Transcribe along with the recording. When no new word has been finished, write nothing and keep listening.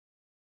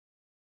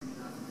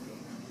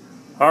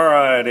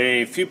Alright,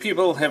 a few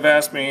people have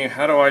asked me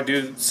how do I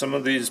do some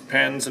of these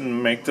pens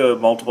and make the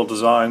multiple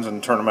designs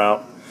and turn them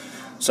out.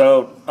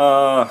 So,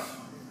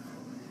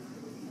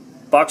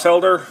 box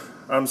elder,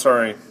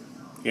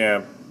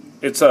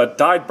 it's a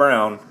dyed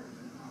brown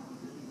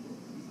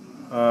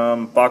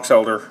box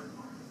elder,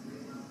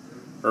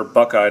 or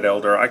buck-eyed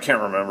elder, I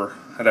can't remember,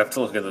 I'd have to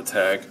look at the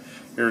tag.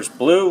 Here's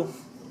blue,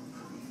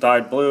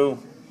 dyed blue,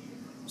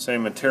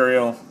 same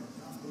material,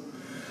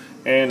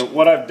 and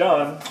what I've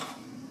done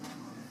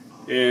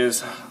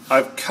is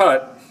I've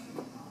cut,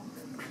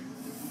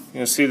 you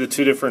can see the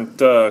two different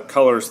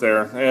colors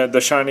there.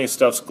 The shiny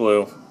stuff's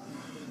glue.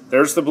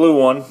 There's the blue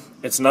one.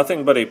 It's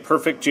nothing but a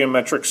perfect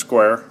geometric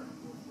square.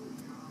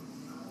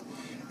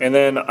 And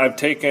then I've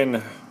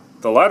taken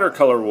the lighter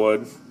color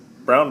wood,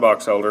 brown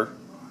box elder,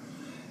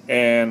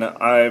 and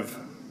I've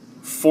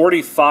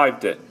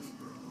 45'd it,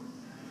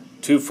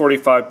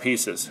 245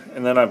 pieces,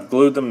 and then I've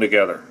glued them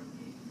together.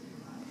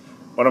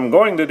 What I'm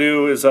going to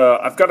do is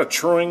I've got a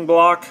truing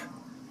block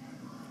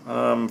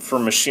for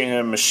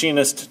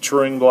machinist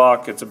truing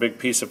block. It's a big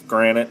piece of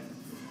granite.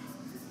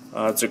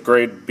 It's a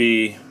grade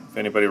B if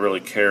anybody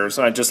really cares.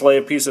 And I just lay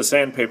a piece of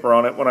sandpaper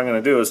on it. What I'm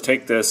going to do is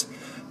take this,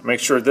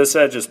 make sure this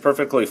edge is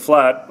perfectly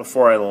flat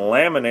before I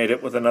laminate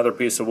it with another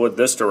piece of wood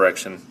this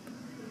direction.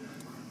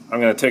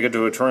 I'm going to take it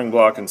to a truing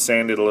block and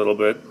sand it a little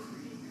bit.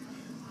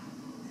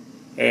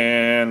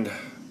 And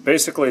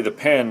basically the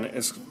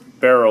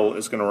barrel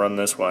is going to run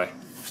this way.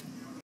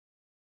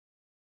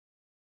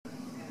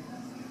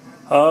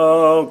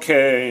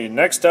 Okay,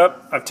 next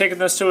up, I've taken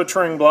this to a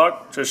truing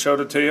block, just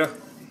showed it to you.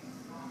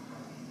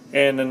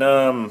 And then,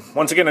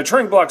 once again, a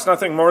truing block's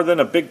nothing more than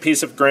a big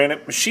piece of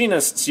granite.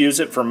 Machinists use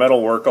it for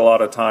metal work a lot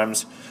of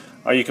times.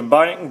 You can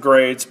buy it in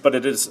grades, but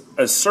it is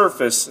a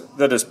surface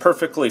that is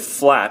perfectly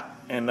flat.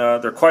 And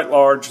they're quite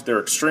large, they're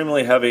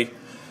extremely heavy.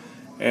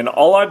 And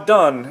all I've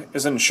done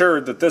is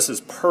ensured that this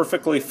is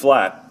perfectly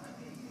flat.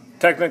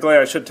 Technically,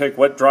 I should take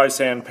wet dry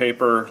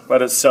sandpaper,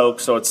 let it soak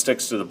so it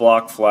sticks to the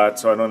block flat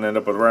so I don't end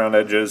up with round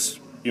edges.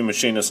 You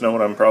machinists know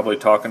what I'm probably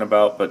talking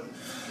about, but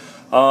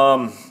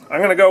I'm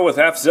going to go with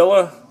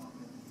Afzilla,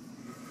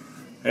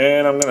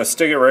 and I'm going to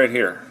stick it right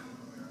here.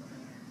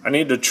 I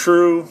need to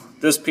true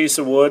this piece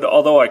of wood.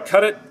 Although I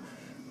cut it,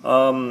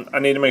 I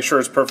need to make sure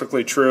it's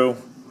perfectly true.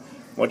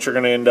 What you're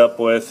going to end up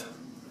with,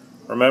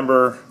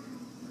 remember,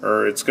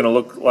 or it's going to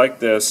look like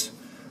this.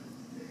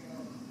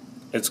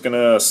 It's going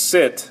to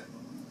sit.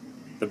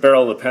 The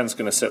barrel of the pen's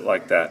going to sit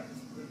like that.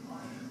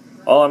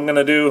 All I'm going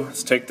to do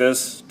is take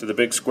this to the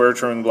big square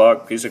truing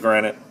block, piece of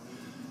granite,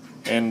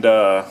 and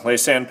lay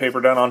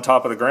sandpaper down on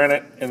top of the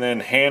granite, and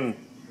then hand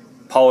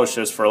polish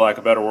this, for lack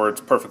of better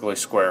words, perfectly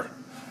square.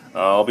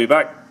 I'll be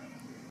back.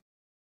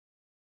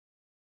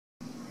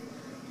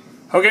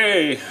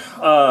 Okay,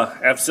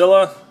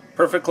 Afzilla,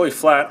 perfectly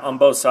flat on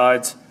both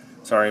sides.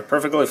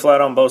 Perfectly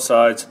flat on both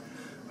sides.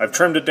 I've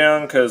trimmed it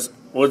down because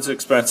wood's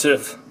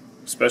expensive,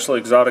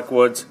 especially exotic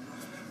woods.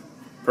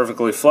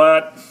 Perfectly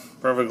flat,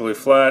 perfectly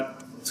flat.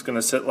 It's going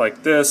to sit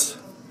like this.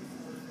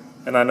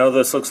 And I know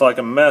this looks like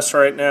a mess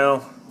right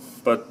now,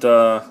 but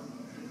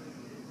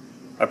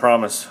I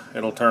promise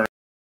it'll turn.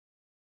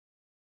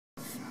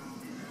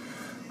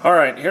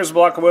 Alright, here's a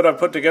block of wood I've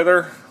put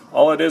together.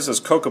 All it is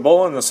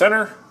Coca-Cola in the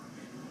center,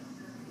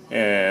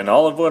 and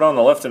olive wood on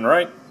the left and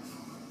right.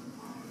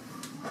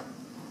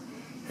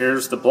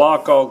 Here's the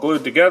block all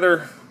glued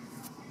together.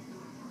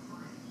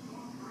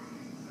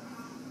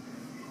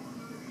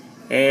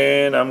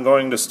 And I'm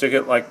going to stick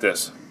it like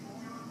this.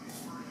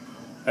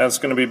 That's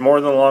going to be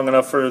more than long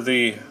enough for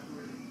the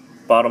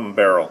bottom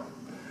barrel.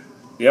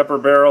 The upper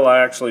barrel I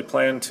actually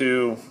plan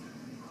to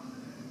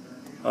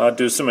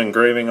do some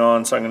engraving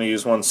on, so I'm going to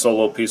use one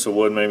solo piece of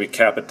wood, maybe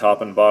cap it top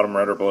and bottom,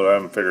 red or blue. I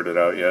haven't figured it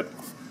out yet.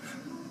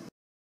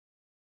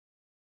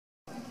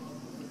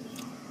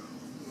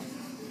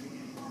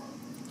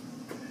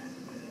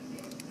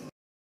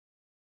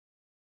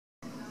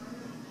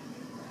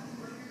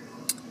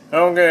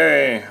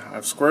 Okay,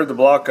 I've squared the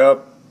block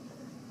up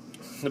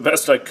the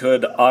best I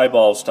could,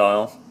 eyeball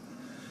style.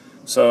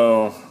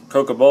 So,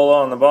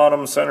 Coca-Cola on the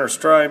bottom, center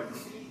stripe,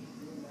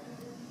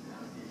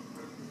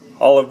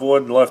 olive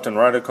wood left and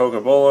right of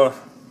Coca-Cola,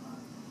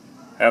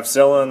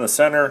 Afzilla in the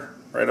center,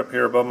 right up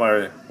here above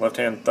my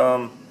left-hand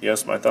thumb.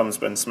 Yes, my thumb's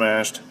been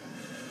smashed.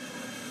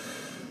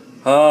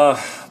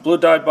 Blue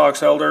dyed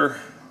box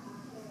elder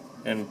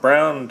and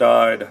brown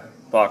dyed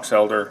box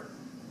elder.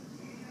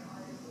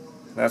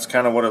 That's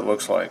kind of what it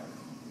looks like.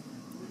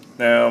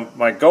 Now,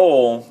 my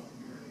goal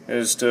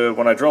is to,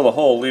 when I drill the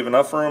hole, leave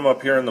enough room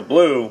up here in the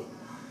blue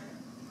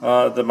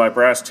that my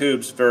brass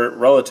tube's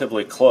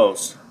relatively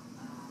close.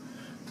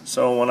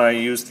 So when I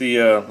use the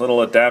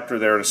little adapter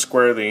there to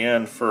square the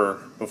end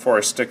before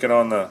I stick it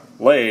on the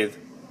lathe,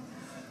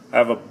 I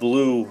have a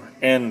blue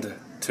end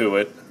to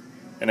it,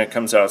 and it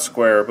comes out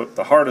square. But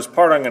the hardest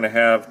part I'm going to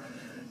have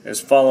is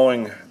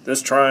following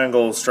this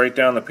triangle straight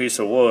down the piece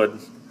of wood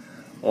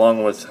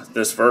along with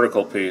this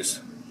vertical piece.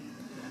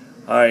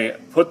 I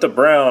put the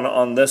brown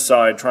on this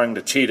side trying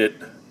to cheat it,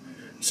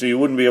 so you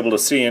wouldn't be able to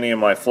see any of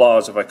my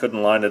flaws if I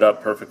couldn't line it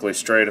up perfectly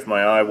straight, if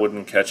my eye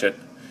wouldn't catch it.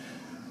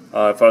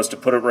 If I was to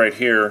put it right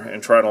here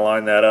and try to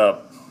line that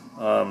up,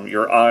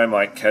 your eye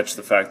might catch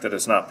the fact that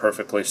it's not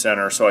perfectly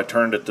center, so I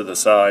turned it to the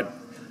side.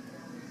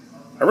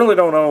 I really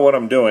don't know what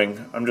I'm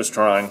doing. I'm just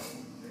trying.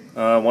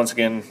 Once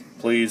again,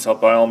 please,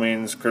 by all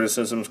means,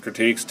 criticisms,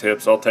 critiques,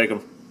 tips, I'll take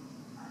them.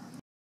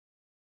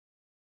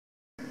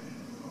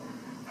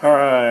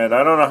 Alright,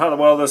 I don't know how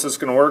well this is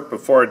going to work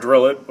before I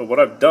drill it, but what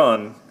I've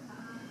done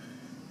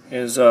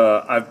is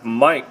I've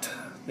mic'd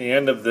the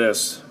end of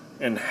this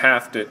and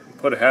halved it,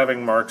 put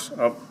halving marks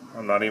up.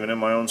 I'm not even in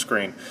my own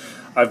screen.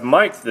 I've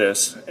mic'd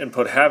this and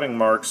put halving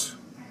marks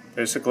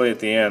basically at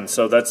the end,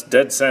 so that's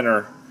dead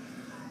center,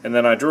 and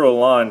then I drew a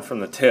line from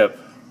the tip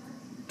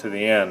to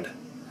the end.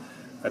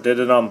 I did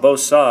it on both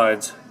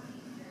sides,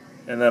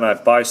 and then I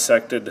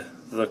bisected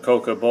the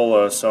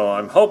Coca-Cola, so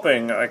I'm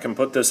hoping I can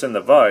put this in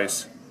the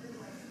vise,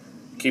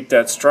 keep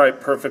that stripe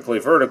perfectly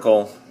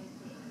vertical,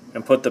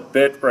 and put the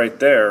bit right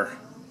there,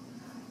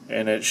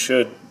 and it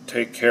should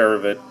take care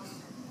of it.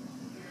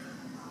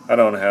 I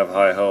don't have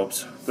high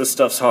hopes. This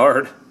stuff's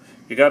hard.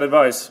 You got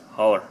advice?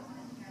 Holler.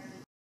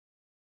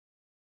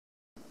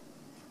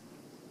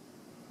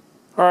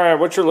 Alright,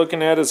 what you're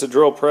looking at is a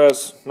drill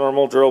press,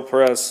 normal drill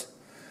press.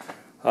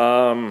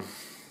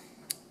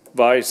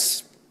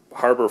 Vice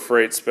Harbor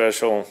Freight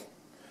Special.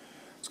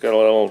 It's got a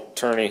little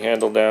turny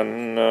handle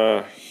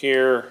down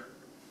here.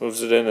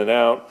 Moves it in and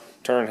out.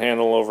 Turn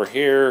handle over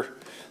here,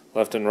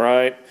 left and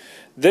right.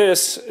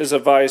 This is a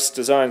vise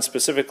designed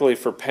specifically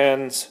for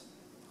pens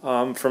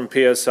from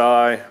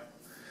PSI.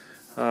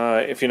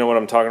 If you know what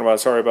I'm talking about,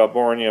 sorry about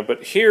boring you.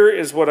 But here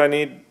is what I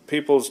need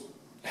people's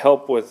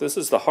help with. This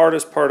is the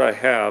hardest part I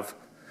have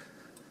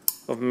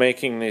of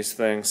making these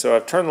things. So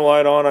I've turned the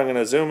light on. I'm going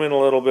to zoom in a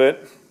little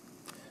bit.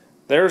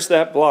 There's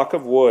that block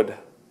of wood.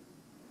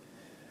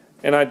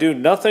 And I do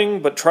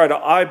nothing but try to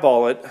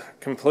eyeball it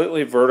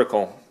completely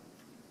vertical.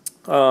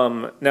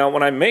 Now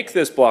when I make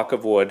this block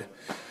of wood,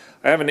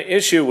 I have an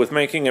issue with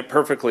making it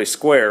perfectly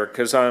square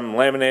because I'm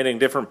laminating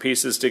different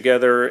pieces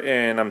together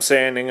and I'm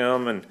sanding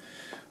them, and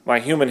my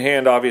human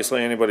hand,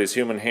 obviously anybody's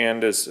human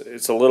hand, it's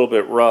a little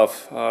bit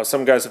rough.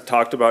 Some guys have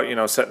talked about, you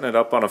know, setting it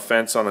up on a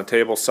fence on a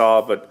table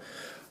saw, but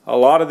a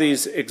lot of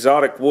these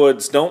exotic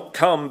woods don't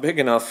come big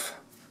enough,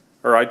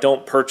 or I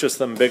don't purchase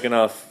them big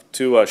enough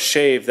to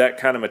shave that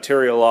kind of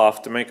material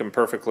off to make them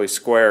perfectly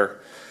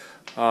square.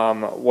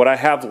 What I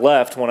have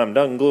left when I'm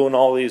done gluing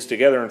all these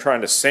together and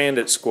trying to sand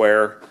it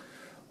square,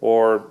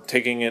 or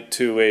taking it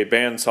to a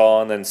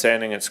bandsaw and then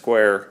sanding it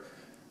square,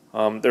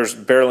 there's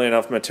barely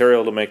enough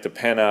material to make the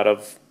pen out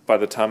of by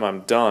the time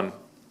I'm done.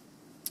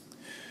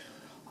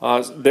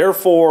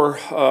 Therefore,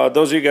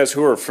 those of you guys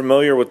who are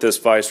familiar with this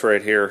vise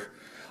right here,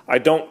 I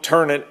don't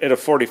turn it at a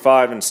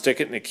 45 and stick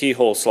it in the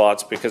keyhole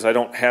slots because I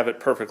don't have it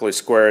perfectly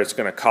square. It's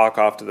going to cock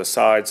off to the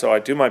side, so I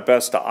do my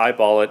best to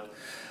eyeball it.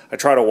 I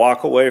try to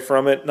walk away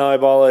from it and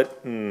eyeball it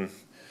and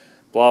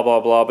blah blah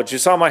blah. But you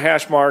saw my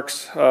hash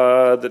marks.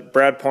 The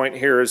brad point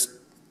here is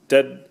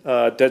dead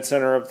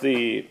center of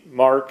the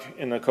mark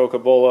in the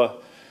Coca-Cola.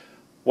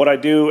 What I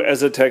do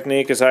as a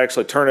technique is I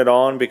actually turn it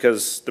on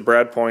because the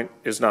brad point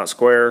is not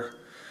square.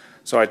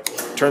 So I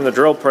turn the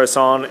drill press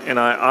on and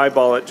I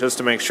eyeball it just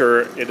to make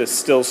sure it is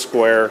still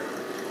square.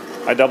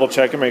 I double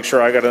check and make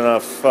sure I got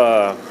enough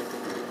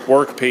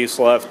workpiece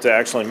left to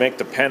actually make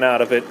the pen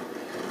out of it,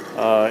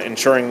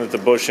 ensuring that the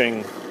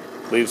bushing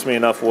leaves me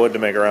enough wood to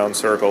make a round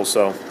circle.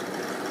 So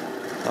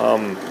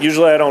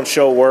usually I don't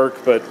show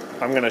work, but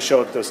I'm going to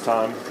show it this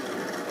time.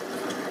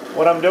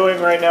 What I'm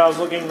doing right now is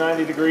looking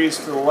 90 degrees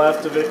to the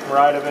left of it and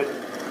right of it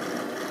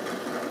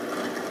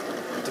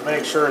to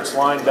make sure it's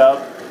lined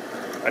up.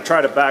 I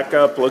try to back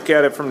up, look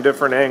at it from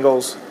different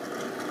angles,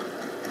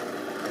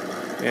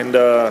 and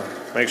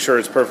make sure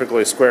it's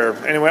perfectly square.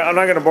 Anyway, I'm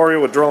not going to bore you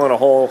with drilling a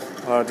hole.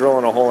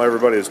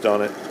 Everybody's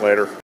done it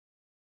later.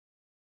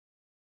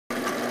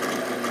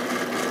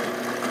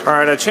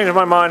 Alright, I changed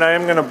my mind. I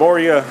am going to bore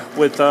you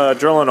with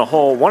drilling a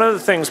hole. One of the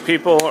things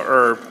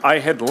I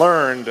had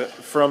learned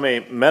from a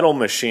metal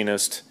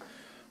machinist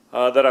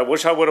that I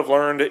wish I would have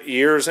learned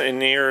years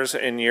and years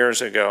and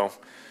years ago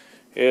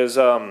is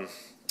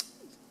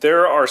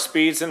there are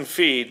speeds and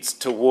feeds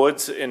to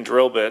woods and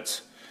drill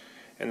bits.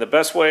 And the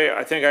best way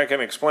I think I can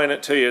explain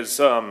it to you is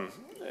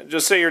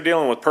just say you're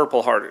dealing with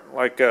Purple Heart,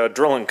 like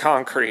drilling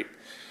concrete.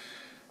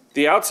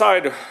 The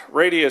outside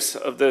radius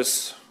of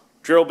this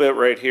drill bit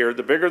right here,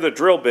 the bigger the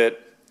drill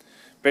bit,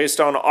 based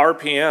on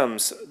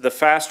RPMs, the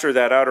faster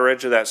that outer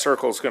edge of that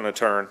circle is going to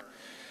turn.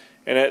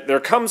 And there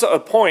comes a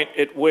point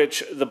at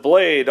which the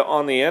blade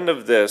on the end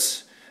of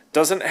this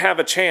doesn't have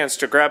a chance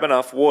to grab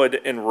enough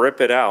wood and rip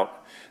it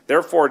out,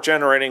 therefore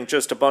generating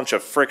just a bunch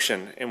of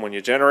friction. And when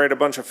you generate a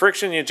bunch of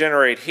friction, you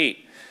generate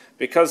heat.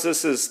 Because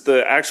this is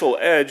the actual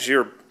edge,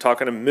 you're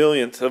talking a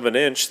millionth of an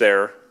inch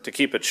there to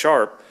keep it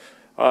sharp,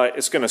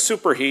 it's going to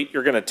superheat,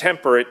 you're going to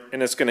temper it,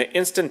 and it's going to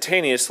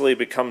instantaneously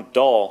become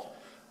dull.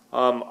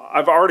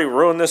 I've already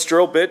ruined this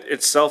drill bit.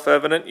 It's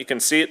self-evident. You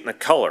can see it in the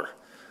color.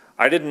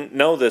 I didn't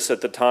know this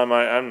at the time.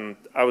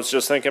 I was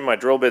just thinking my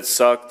drill bits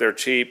suck, they're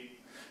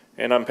cheap,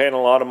 and I'm paying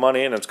a lot of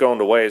money and it's going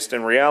to waste.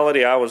 In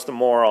reality, I was the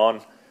moron.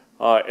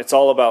 It's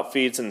all about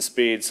feeds and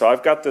speed. So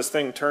I've got this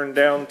thing turned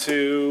down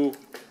to,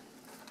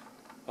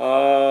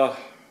 right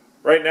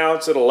now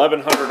it's at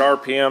 1100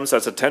 RPMs.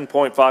 That's a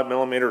 10.5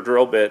 millimeter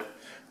drill bit.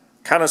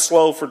 Kind of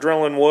slow for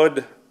drilling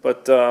wood,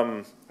 but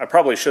I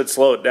probably should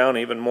slow it down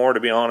even more, to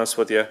be honest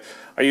with you.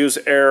 I use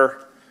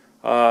air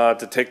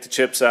to take the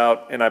chips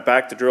out, and I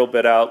back the drill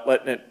bit out,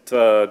 letting it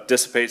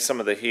dissipate some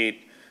of the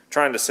heat,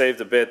 trying to save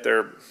the bit.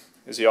 They're,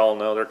 as you all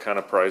know, they're kind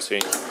of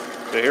pricey.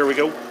 So here we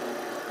go.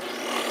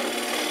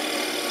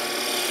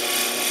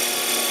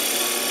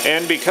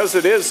 And because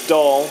it is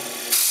dull,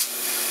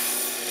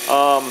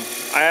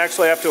 I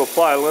actually have to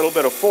apply a little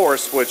bit of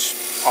force, which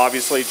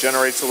obviously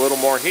generates a little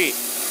more heat.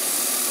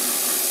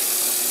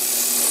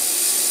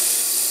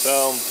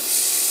 So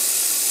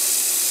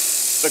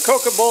the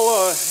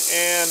Coca-Cola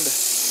and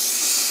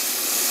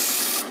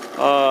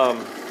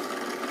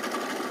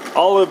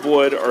olive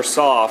wood are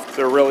soft.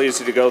 They're real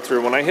easy to go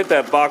through. When I hit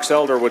that box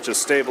elder, which is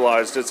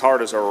stabilized, it's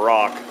hard as a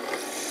rock.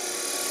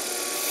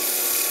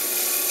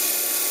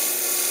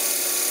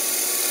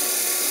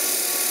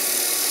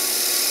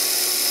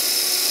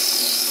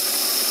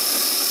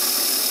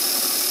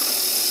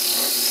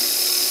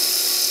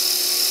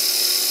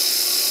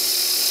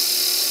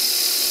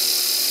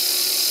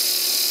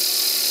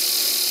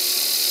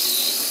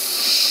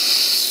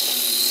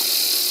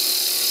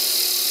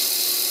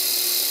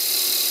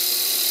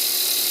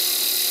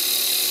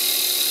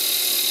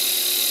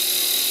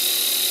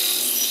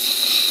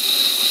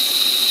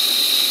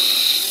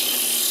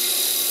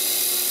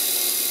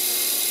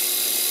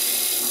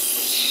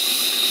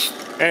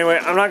 Anyway,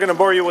 I'm not going to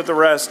bore you with the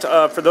rest.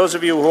 For those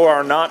of you who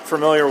are not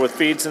familiar with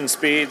feeds and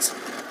speeds,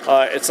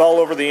 it's all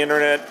over the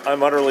internet.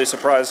 I'm utterly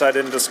surprised I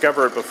didn't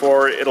discover it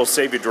before. It'll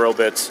save you drill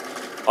bits.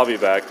 I'll be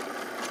back.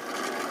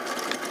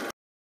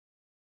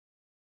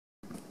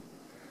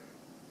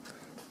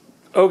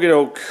 Okie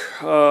doke.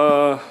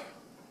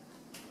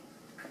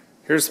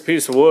 Here's the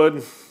piece of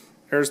wood.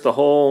 Here's the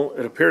hole.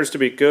 It appears to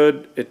be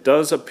good. It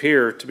does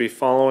appear to be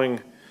following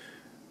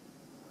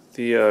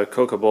the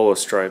Coca-Cola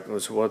stripe. It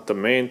was what the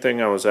main thing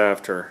I was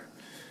after.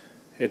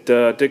 It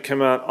did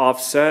come out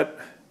offset,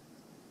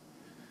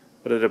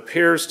 but it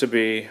appears to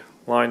be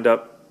lined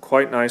up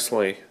quite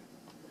nicely.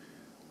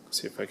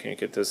 Let's see if I can't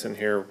get this in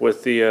here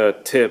with the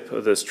tip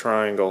of this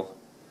triangle.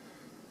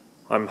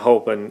 I'm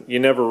hoping. You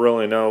never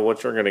really know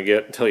what you're going to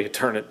get until you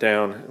turn it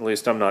down. At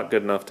least I'm not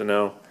good enough to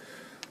know.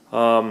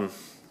 What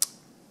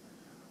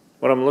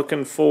I'm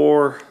looking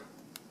for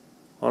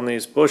on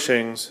these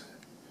bushings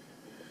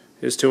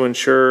is to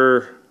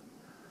ensure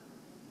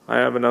I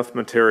have enough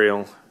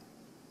material,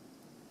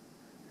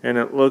 and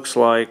it looks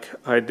like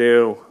I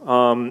do.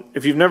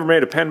 If you've never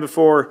made a pen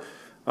before,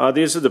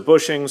 these are the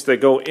bushings. They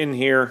go in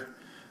here.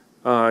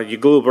 You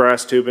glue a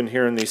brass tube in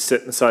here, and these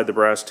sit inside the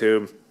brass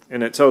tube,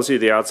 and it tells you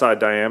the outside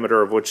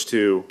diameter of which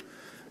to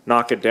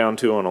knock it down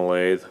to on a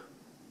lathe.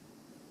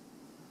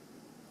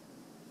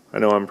 I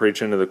know I'm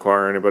preaching to the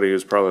choir. Anybody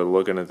who's probably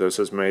looking at this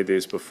has made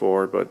these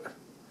before, but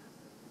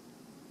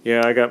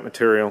yeah, I got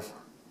material.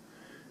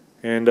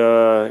 And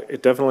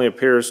it definitely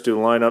appears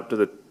to line up to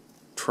the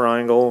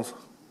triangle,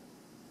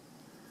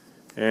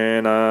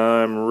 and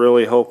I'm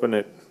really hoping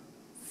it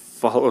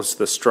follows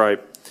the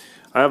stripe.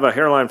 I have a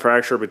hairline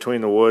fracture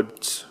between the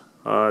woods.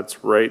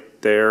 It's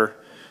right there,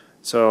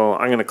 so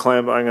I'm going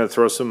to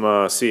throw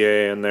some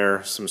CA in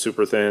there, some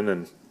super thin,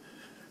 and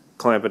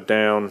clamp it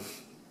down,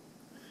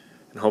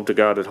 and hope to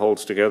God it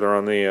holds together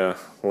on the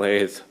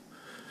lathe.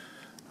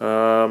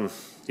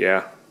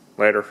 Yeah,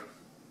 later.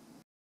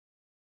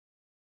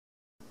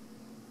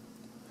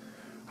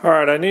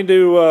 Alright, I need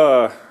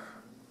to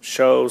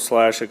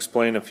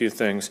show/explain a few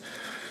things.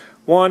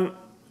 One,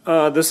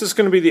 this is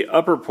going to be the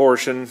upper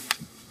portion.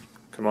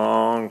 Come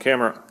on,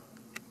 camera.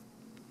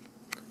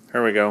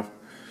 There we go.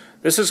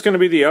 This is going to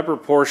be the upper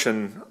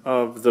portion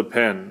of the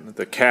pen,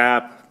 the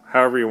cap,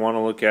 however you want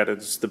to look at it.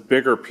 It's the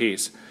bigger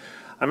piece.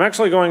 I'm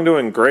actually going to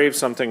engrave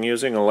something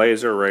using a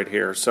laser right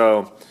here.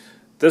 So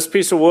this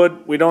piece of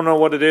wood, we don't know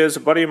what it is.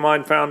 A buddy of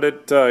mine found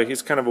it.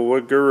 He's kind of a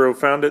wood guru.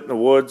 Found it in the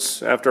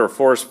woods after a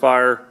forest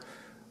fire.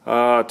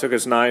 Took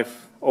his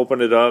knife,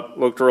 opened it up,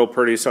 looked real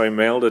pretty, so he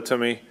mailed it to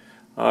me.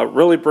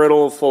 Really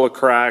brittle, full of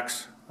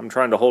cracks. I'm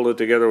trying to hold it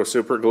together with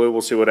super glue.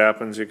 We'll see what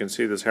happens. You can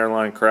see this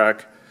hairline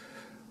crack.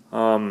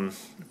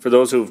 For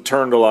those who've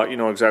turned a lot, you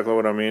know exactly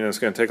what I mean. It's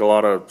going to take a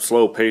lot of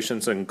slow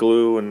patience and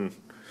glue and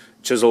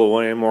chisel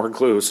away and more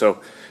glue.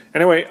 So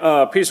anyway,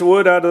 piece of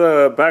wood out of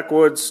the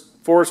backwoods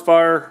forest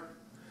fire,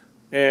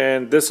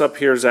 and this up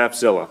here is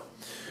Apzilla.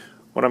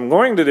 What I'm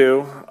going to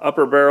do,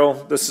 upper barrel,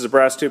 this is a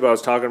brass tube I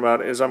was talking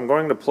about, is I'm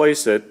going to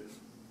place it,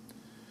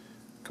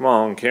 come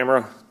on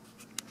camera,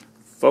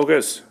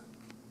 focus,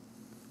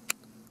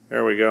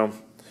 there we go.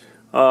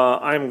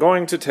 I'm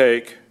going to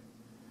take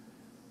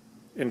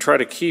and try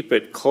to keep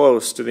it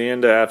close to the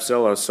end of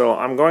Apzilla, so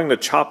I'm going to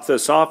chop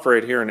this off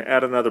right here and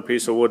add another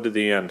piece of wood to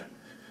the end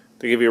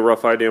to give you a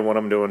rough idea of what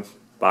I'm doing.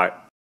 Bye.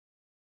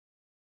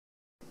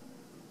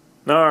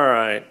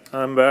 Alright,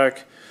 I'm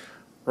back.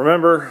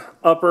 Remember,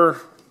 upper,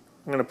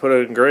 I'm going to put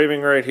an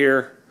engraving right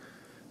here.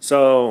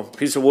 So,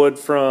 piece of wood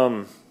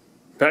from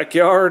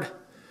backyard,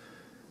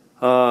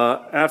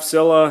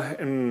 Afzilla,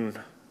 and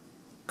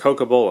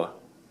Coca-Cola.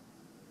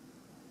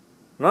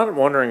 I'm not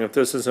wondering if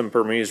this isn't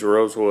Burmese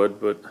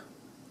rosewood, but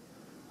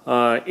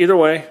either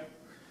way,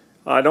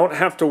 I don't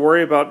have to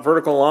worry about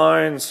vertical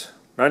lines,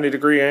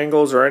 90-degree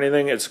angles, or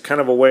anything. It's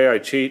kind of a way I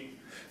cheat.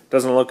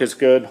 Doesn't look as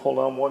good. Hold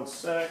on one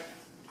sec.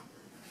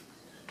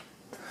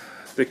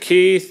 The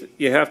key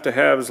you have to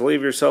have is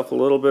leave yourself a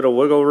little bit of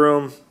wiggle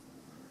room.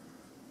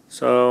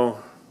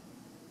 So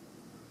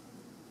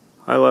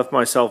I left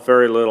myself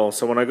very little.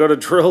 So when I go to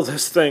drill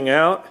this thing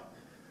out,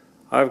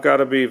 I've got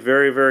to be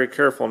very, very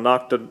careful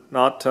not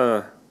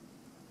to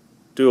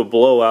do a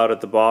blowout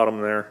at the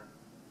bottom there.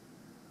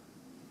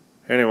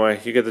 Anyway,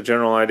 you get the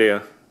general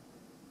idea.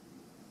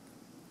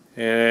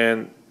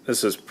 And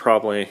this is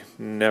probably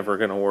never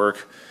going to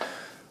work.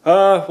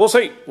 We'll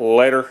see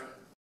later.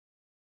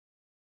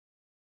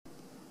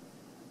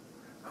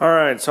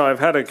 Alright, so I've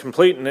had a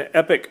complete and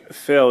epic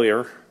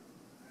failure.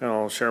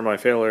 I'll share my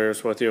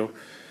failures with you.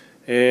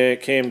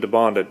 It came to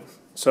bonded.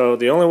 So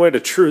the only way to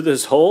true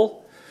this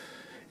hole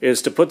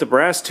is to put the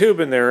brass tube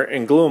in there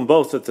and glue them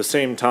both at the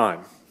same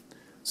time.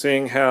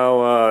 Seeing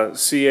how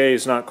CA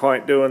is not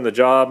quite doing the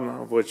job,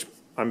 of which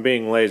I'm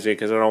being lazy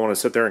because I don't want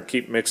to sit there and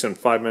keep mixing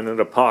 5-minute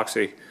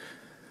epoxy.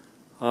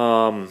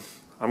 I'm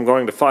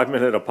going to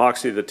 5-minute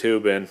epoxy the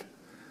tube in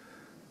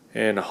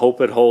and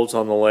hope it holds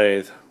on the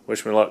lathe.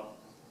 Wish me luck.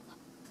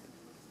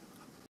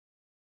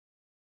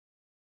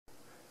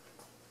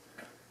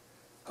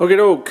 Okie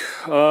doke.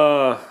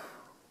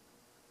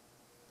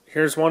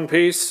 Here's one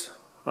piece.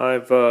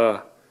 I've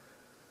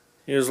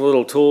used a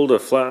little tool to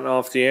flatten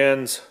off the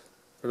ends.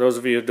 For those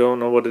of you who don't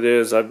know what it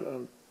is,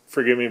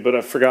 forgive me, but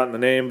I've forgotten the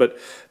name. But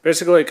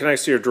basically it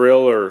connects to your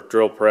drill or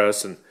drill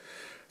press, and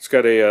it's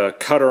got a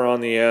cutter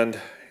on the end,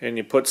 and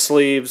you put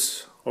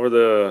sleeves over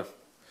the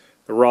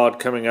rod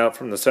coming out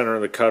from the center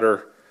of the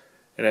cutter,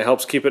 and it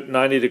helps keep it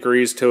 90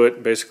 degrees to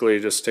it. Basically you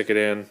just stick it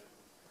in,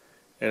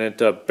 and it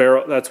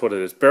that's what it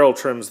is, barrel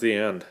trims the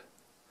end.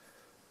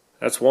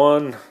 That's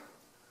one.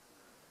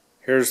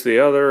 Here's the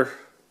other,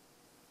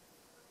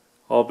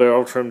 all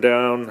barrel trimmed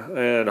down,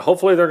 and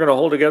hopefully they're going to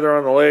hold together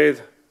on the lathe.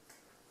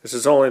 This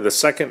is only the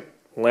second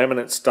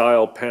laminate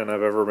style pen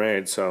I've ever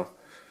made, so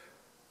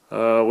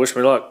wish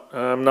me luck.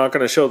 I'm not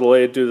going to show the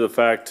lathe due to the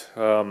fact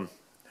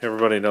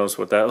everybody knows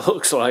what that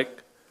looks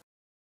like.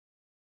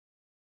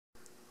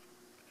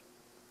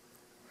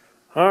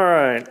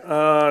 Alright,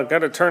 got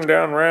to turn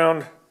down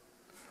round.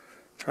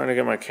 Trying to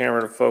get my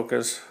camera to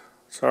focus.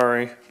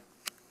 Sorry.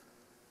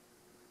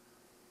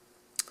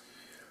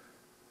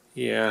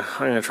 Yeah,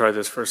 I'm going to try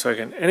this for a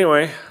second.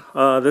 Anyway,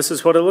 this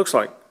is what it looks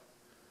like.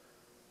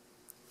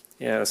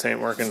 Yeah, this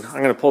ain't working.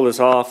 I'm going to pull this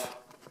off.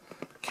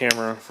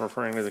 Camera,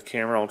 referring to the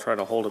camera, I'll try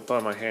to hold it by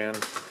my hand.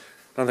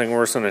 Nothing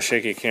worse than a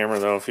shaky camera,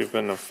 though, if you've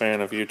been a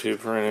fan of YouTube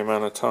for any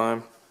amount of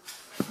time.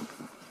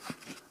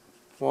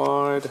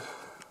 Wide.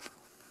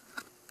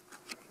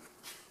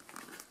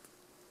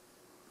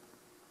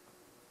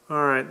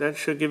 Alright, that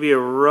should give you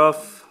a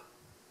rough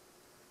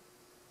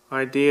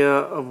idea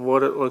of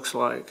what it looks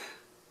like.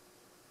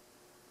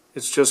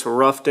 It's just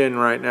roughed in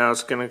right now.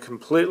 It's going to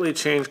completely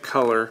change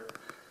color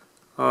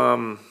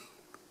when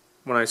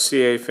I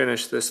CA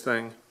finish this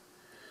thing.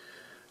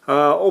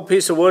 Old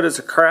piece of wood is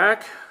a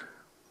crack.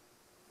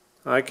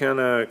 I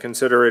kind of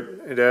consider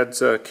it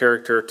adds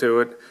character to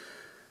it.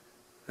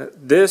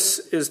 This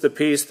is the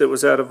piece that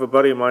was out of a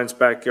buddy of mine's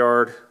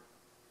backyard.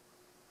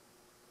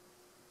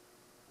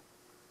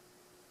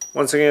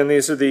 Once again,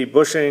 these are the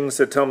bushings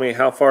that tell me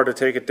how far to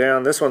take it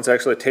down. This one's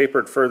actually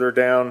tapered further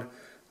down.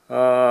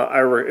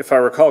 If I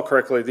recall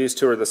correctly, these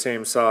two are the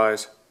same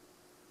size.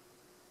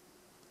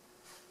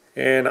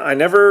 And I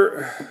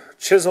never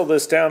chisel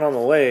this down on the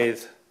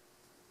lathe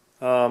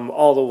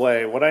all the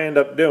way. What I end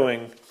up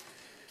doing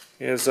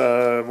is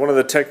one of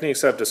the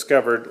techniques I've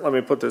discovered. Let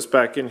me put this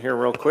back in here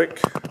real quick.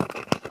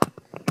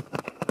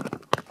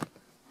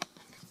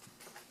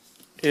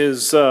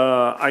 Is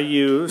I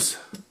use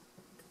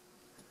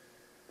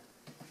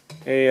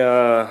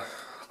a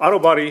auto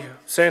body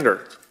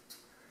sander.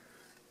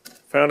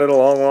 Found it a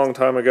long, long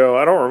time ago.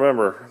 I don't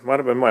remember. It might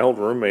have been my old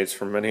roommates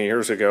from many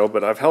years ago,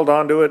 but I've held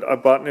on to it. I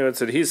bought new.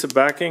 It's adhesive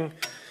backing,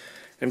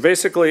 and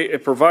basically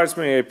it provides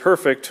me a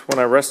perfect, when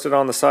I rest it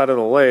on the side of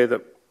the lathe,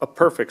 a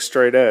perfect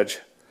straight edge.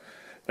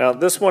 Now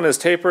this one is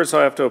tapered, so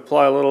I have to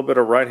apply a little bit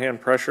of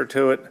right-hand pressure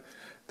to it.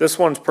 This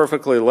one's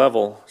perfectly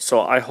level,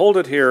 so I hold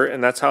it here,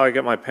 and that's how I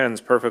get my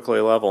pens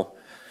perfectly level.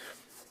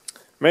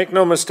 Make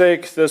no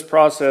mistake, this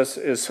process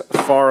is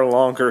far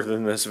longer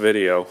than this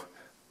video.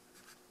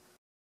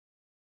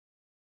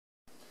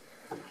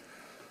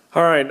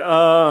 Alright,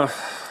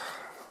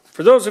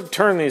 for those who've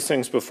turned these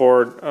things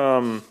before,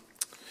 and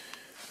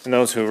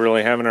those who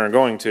really haven't or are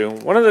going to,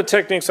 one of the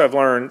techniques I've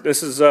learned,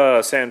 this is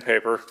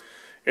sandpaper.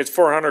 It's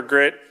 400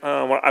 grit.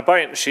 I buy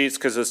it in sheets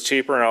because it's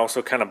cheaper, and I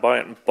also kind of buy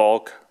it in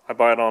bulk. I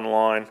buy it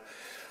online.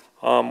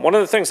 One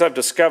of the things I've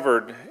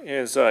discovered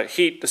is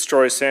heat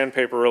destroys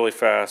sandpaper really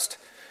fast.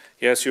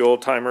 Yes, you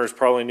old-timers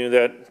probably knew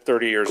that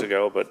 30 years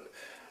ago, but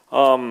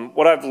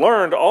what I've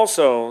learned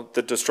also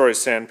that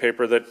destroys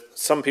sandpaper that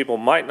some people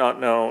might not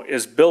know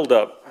is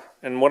buildup.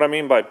 And what I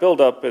mean by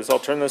buildup is I'll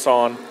turn this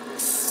on,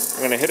 I'm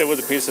going to hit it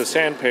with a piece of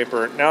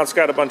sandpaper. Now it's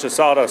got a bunch of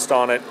sawdust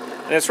on it,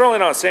 and it's really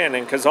not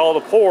sanding because all the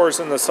pores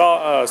in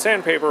the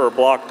sandpaper are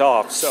blocked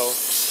off. So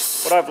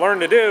what I've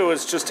learned to do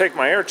is just take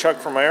my air chuck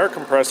from my air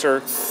compressor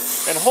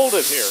and hold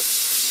it here.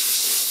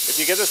 If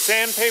you get the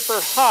sandpaper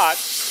hot,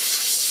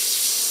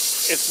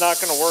 it's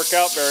not going to work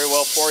out very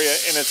well for you,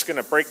 and it's going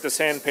to break the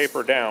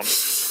sandpaper down.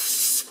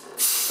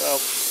 So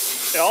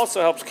it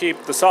also helps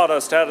keep the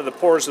sawdust out of the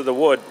pores of the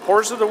wood.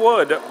 Pores of the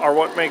wood are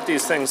what make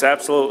these things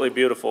absolutely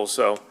beautiful.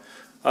 So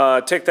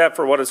take that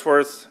for what it's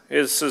worth.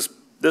 This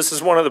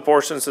is one of the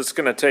portions that's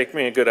going to take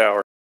me a good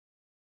hour.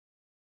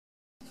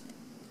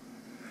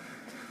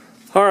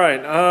 All right,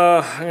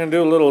 I'm going to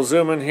do a little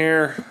zoom in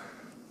here.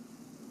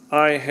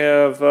 I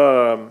have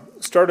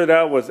started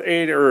out with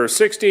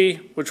 60,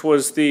 which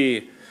was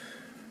the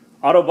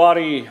auto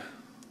body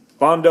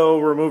Bondo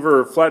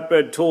remover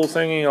flatbed tool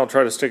thingy. I'll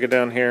try to stick it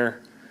down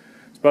here.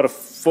 It's about 1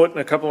 foot and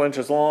a couple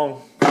inches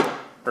long,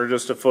 or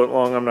just 1 foot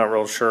long. I'm not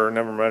real sure.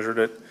 Never measured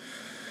it.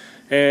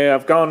 And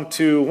I've gone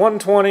to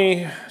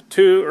 120,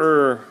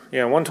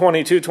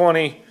 120,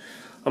 220.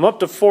 I'm up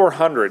to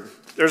 400.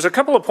 There's a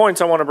couple of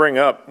points I want to bring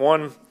up.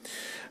 One,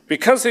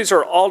 because these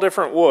are all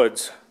different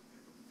woods,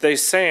 they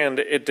sand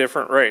at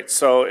different rates.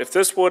 So if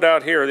this wood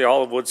out here, the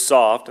olive wood's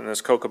soft, and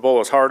this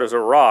cocobolo is hard as a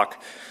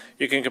rock,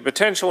 you can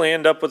potentially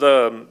end up with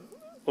a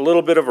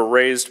little bit of a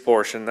raised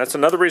portion. That's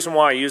another reason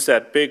why I use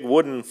that big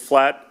wooden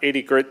flat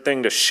 80 grit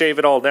thing to shave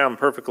it all down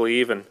perfectly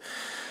even.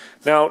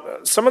 Now,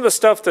 some of the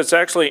stuff that's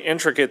actually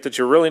intricate that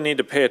you really need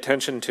to pay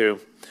attention to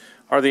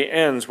are the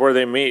ends where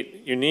they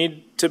meet. You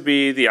need to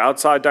be the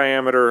outside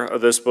diameter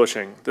of this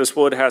bushing. This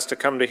wood has to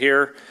come to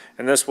here,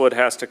 and this wood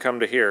has to come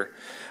to here.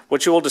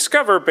 What you will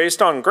discover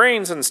based on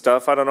grains and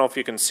stuff, I don't know if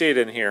you can see it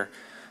in here,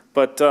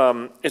 but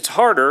it's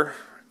harder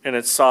and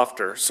it's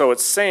softer, so it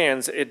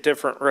sands at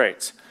different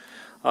rates.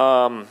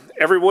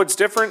 Every wood's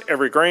different,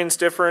 every grain's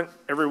different,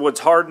 every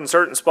wood's hard in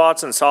certain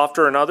spots and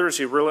softer in others.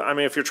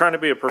 If you're trying to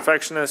be a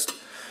perfectionist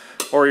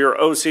or you're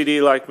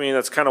OCD like me,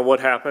 that's kind of what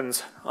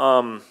happens.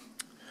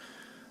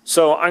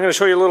 So I'm going to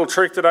show you a little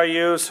trick that I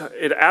use.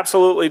 It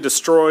absolutely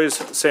destroys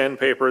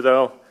sandpaper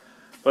though,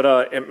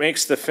 but it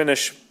makes the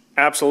finish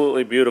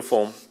absolutely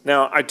beautiful.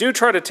 Now I do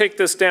try to take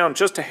this down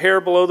just a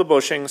hair below the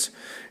bushings,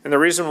 and the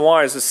reason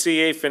why is the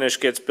CA finish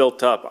gets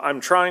built up.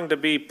 I'm trying to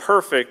be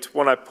perfect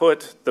when I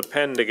put the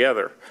pen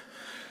together.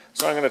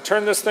 So I'm going to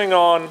turn this thing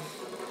on.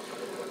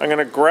 I'm going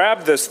to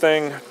grab this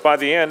thing by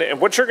the end,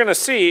 and what you're going to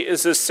see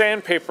is this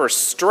sandpaper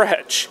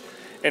stretch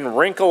and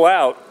wrinkle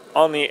out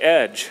on the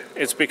edge.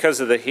 It's because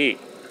of the heat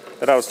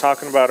that I was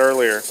talking about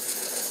earlier.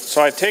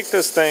 So I take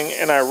this thing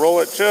and I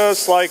roll it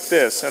just like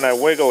this and I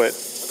wiggle it.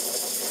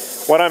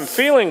 What I'm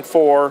feeling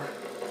for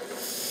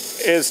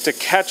is to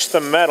catch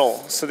the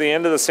metal. So the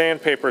end of the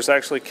sandpaper is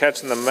actually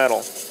catching the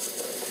metal.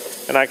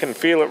 And I can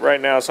feel it right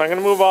now. So I'm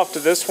going to move off to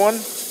this one.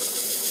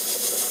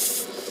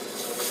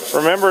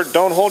 Remember,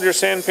 don't hold your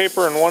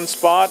sandpaper in one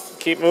spot.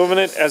 Keep moving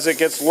it. As it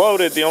gets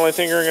loaded, the only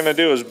thing you're going to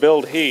do is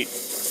build heat.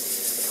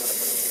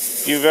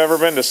 If you've ever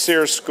been to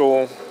Sears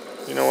school,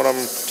 you know what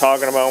I'm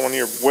talking about when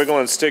you're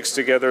wiggling sticks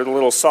together, the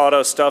little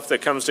sawdust stuff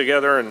that comes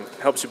together and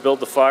helps you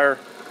build the fire.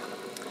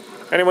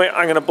 Anyway,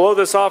 I'm going to blow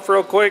this off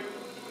real quick,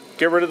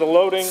 get rid of the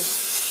loading,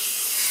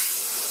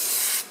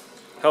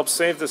 help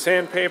save the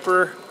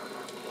sandpaper.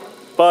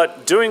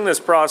 But doing this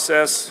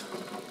process,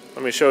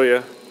 let me show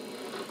you,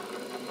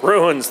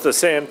 ruins the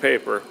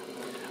sandpaper.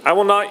 I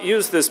will not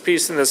use this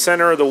piece in the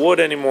center of the wood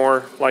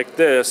anymore like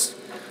this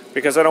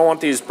because I don't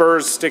want these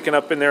burrs sticking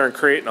up in there and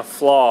creating a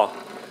flaw.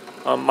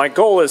 My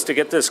goal is to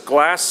get this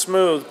glass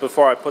smooth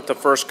before I put the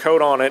first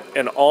coat on it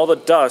and all the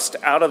dust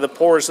out of the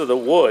pores of the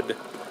wood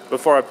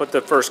before I put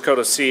the first coat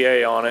of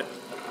CA on it.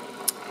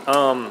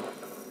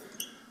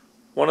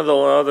 One of the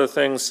other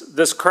things,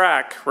 this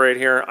crack right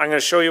here, I'm going to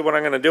show you what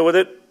I'm going to do with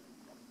it.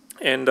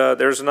 And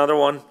there's another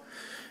one.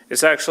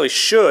 It actually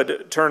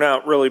should turn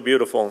out really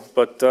beautiful,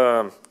 but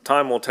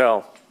time will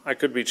tell. I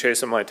could be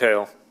chasing my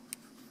tail.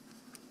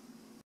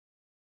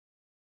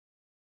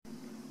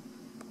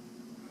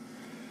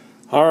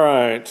 All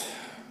right,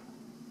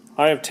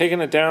 I have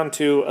taken it down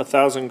to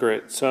 1,000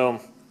 grit.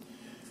 So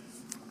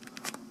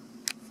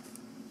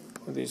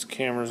these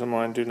cameras of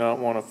mine do not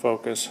want to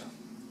focus.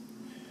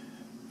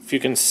 If you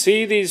can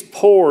see these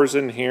pores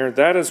in here,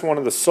 that is one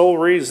of the sole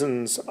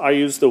reasons I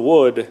use the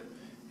wood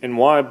and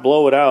why I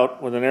blow it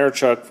out with an air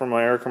chuck from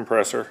my air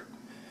compressor,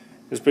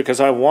 is because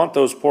I want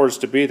those pores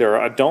to be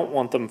there. I don't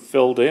want them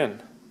filled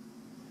in.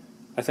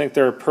 I think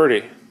they're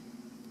pretty.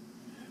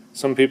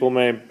 Some people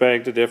may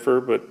beg to differ,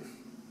 but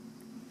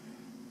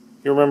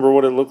you remember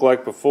what it looked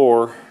like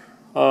before.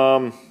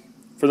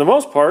 For the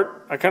most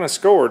part, I kind of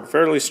scored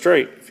fairly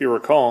straight, if you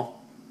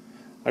recall.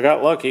 I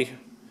got lucky.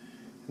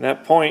 And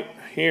that point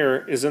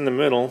here is in the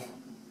middle.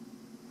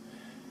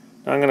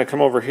 Now I'm going to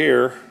come over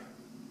here.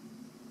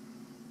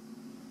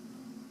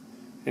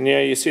 And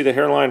yeah, you see the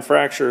hairline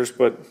fractures,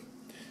 but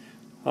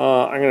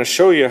I'm going to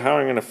show you how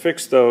I'm going to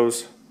fix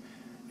those.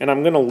 And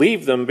I'm going to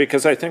leave them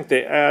because I think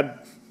they add,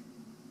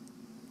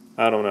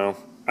 I don't know,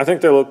 I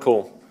think they look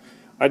cool.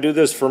 I do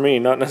this for me,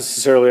 not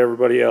necessarily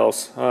everybody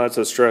else. It's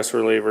a stress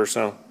reliever,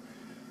 so.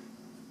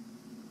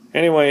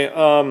 Anyway,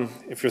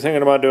 if you're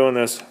thinking about doing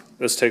this,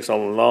 this takes a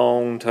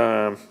long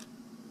time.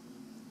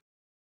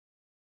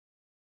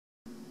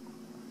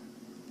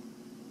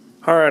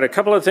 Alright, a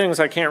couple of things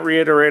I can't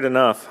reiterate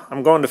enough.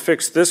 I'm going to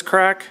fix this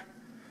crack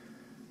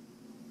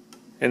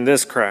and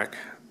this crack.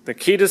 The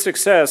key to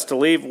success to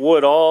leave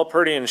wood all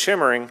pretty and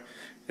shimmering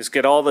is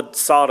get all the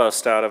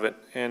sawdust out of it.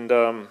 And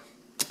I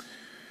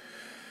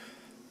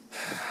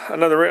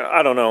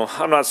don't know,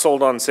 I'm not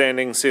sold on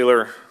sanding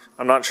sealer.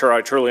 I'm not sure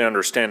I truly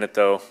understand it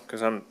though,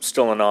 because I'm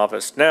still a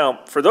novice.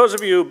 Now, for those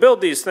of you who build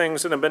these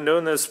things and have been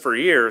doing this for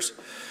years,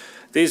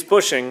 these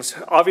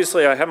bushings,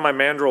 obviously I have my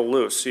mandrel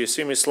loose. So you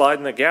see me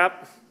sliding the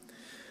gap?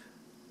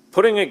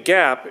 Putting a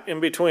gap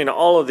in between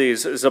all of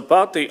these is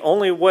about the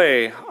only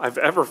way I've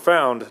ever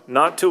found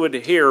not to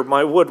adhere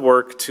my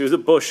woodwork to the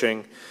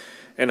bushing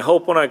and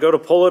hope when I go to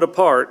pull it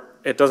apart,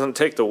 it doesn't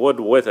take the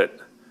wood with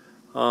it.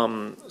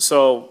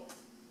 So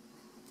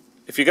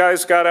if you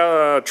guys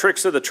got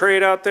tricks of the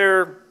trade out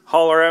there,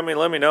 holler at me,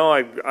 let me know.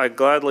 I'd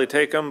gladly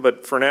take them,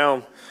 but for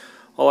now,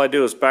 all I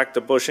do is back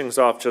the bushings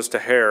off just a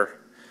hair.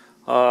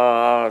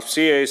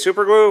 CA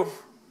super glue,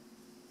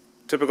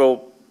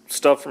 typical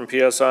stuff from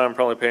PSI. I'm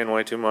probably paying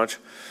way too much.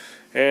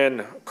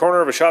 And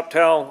corner of a shop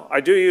towel. I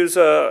do use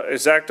a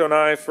X-Acto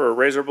knife or a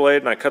razor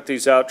blade, and I cut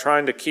these out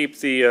trying to keep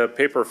the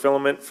paper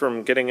filament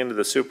from getting into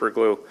the super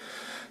glue.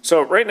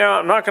 So right now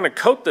I'm not going to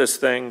coat this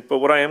thing, but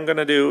what I am going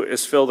to do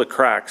is fill the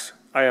cracks.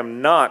 I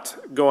am not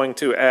going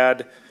to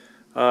add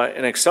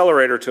an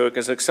accelerator to it,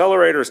 because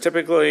accelerators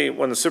typically,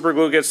 when the super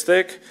glue gets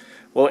thick,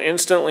 will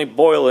instantly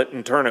boil it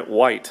and turn it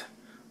white.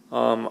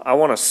 I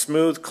want a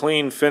smooth,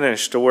 clean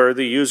finish to where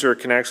the user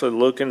can actually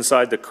look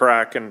inside the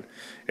crack and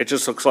it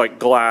just looks like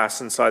glass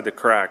inside the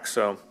crack.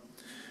 So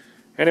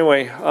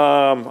anyway,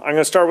 I'm going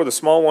to start with a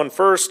small one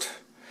first.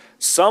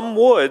 Some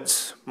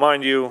woods,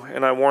 mind you,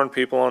 and I warn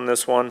people on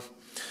this one,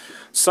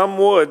 some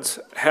woods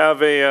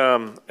have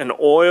an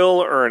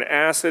oil or an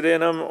acid in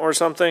them or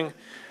something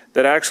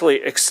that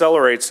actually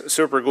accelerates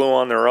super glue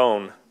on their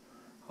own.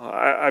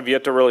 I've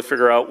yet to really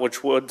figure out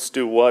which woods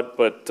do what,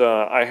 but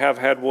I have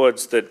had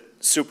woods that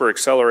super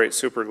accelerate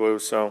super glue.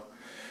 So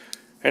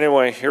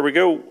anyway, here we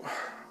go.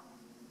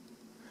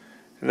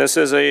 And this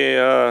is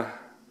a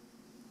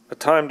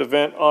timed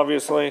event,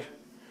 obviously.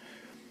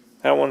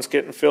 That one's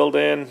getting filled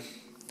in.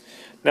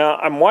 Now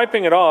I'm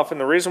wiping it off,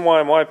 and the reason why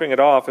I'm wiping it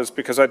off is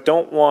because I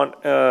don't want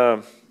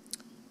an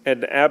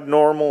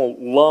abnormal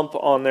lump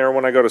on there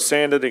when I go to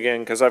sand it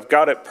again, because I've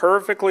got it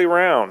perfectly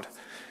round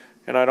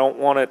and I don't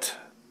want it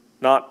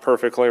not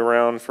perfectly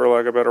round, for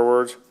lack of better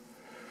words.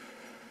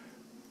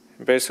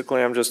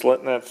 Basically, I'm just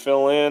letting that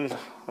fill in.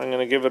 I'm going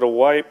to give it a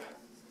wipe.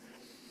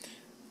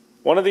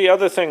 One of the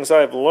other things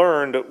I've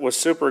learned with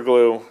super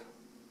glue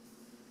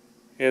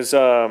is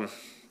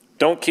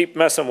don't keep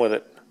messing with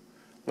it.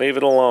 Leave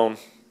it alone,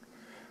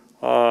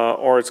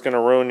 or it's going to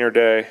ruin your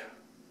day.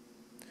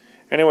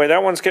 Anyway,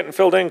 that one's getting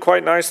filled in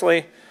quite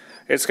nicely.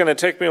 It's going to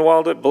take me a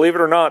while to, believe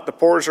it or not, the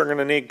pores are going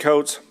to need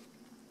coats.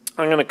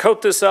 I'm going to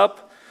coat this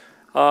up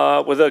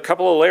with a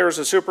couple of layers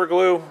of super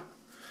glue.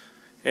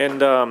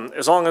 And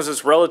as long as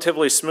it's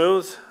relatively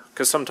smooth,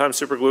 because sometimes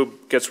super glue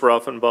gets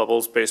rough and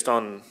bubbles based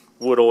on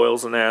wood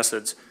oils and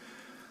acids,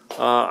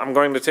 I'm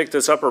going to take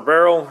this upper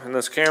barrel in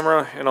this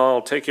camera and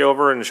I'll take you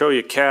over and show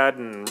you CAD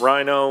and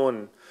Rhino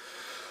and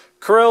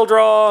Corel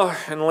Draw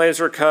and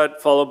laser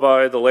cut, followed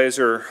by the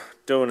laser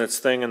doing its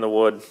thing in the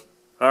wood.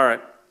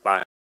 Alright,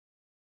 bye.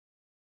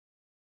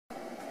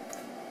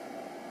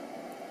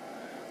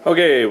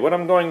 Okay, what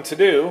I'm going to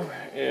do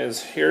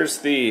is, here's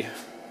the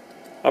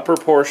upper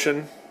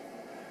portion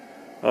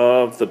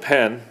of the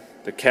pen,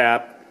 the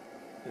cap,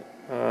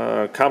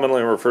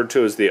 commonly referred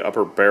to as the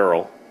upper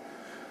barrel.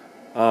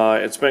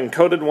 It's been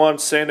coated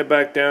once, sanded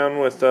back down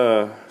with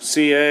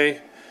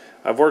CA.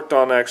 I've worked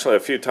on actually a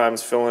few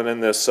times filling in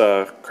this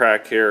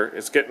crack here.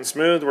 It's getting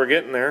smooth, we're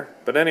getting there.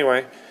 But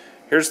anyway,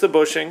 here's the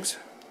bushings.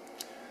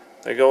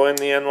 They go in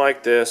the end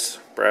like this,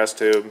 brass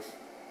tube,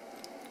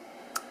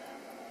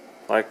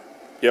 like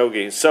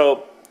Yogi.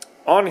 So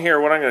on here,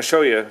 what I'm going to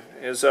show you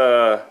is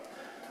I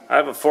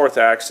have a fourth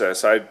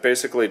axis. I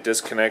basically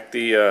disconnect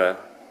the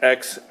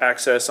X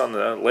axis on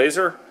the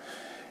laser,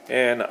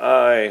 and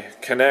I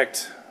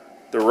connect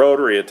the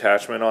rotary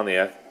attachment on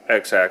the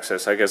X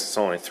axis. I guess it's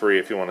only 3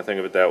 if you want to think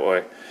of it that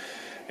way.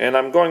 And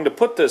I'm going to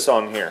put this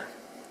on here.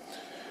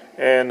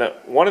 And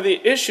one of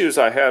the issues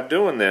I have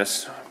doing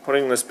this,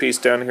 putting this piece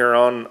down here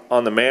on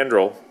the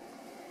mandrel,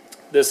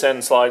 this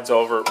end slides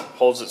over,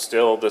 holds it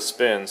still, this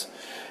spins,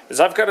 is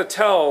I've got to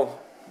tell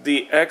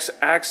the X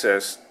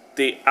axis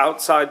the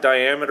outside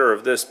diameter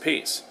of this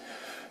piece.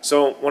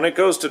 So when it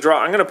goes to draw,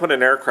 I'm going to put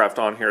an aircraft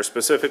on here,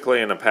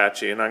 specifically an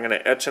Apache, and I'm going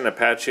to etch an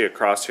Apache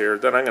across here.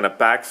 Then I'm going to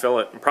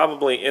backfill it and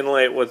probably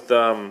inlay it with,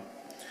 I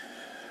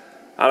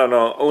don't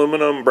know,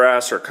 aluminum,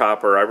 brass, or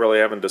copper. I really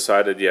haven't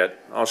decided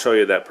yet. I'll show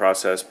you that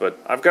process, but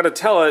I've got to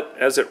tell it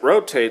as it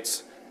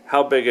rotates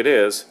how big it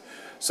is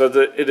so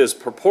that it is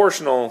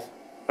proportional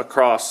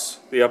across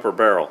the upper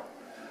barrel.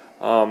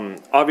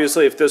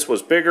 Obviously, if this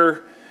was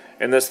bigger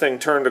and this thing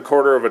turned a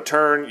quarter of a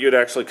turn, you'd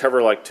actually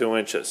cover like 2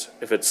 inches.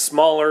 If it's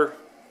smaller,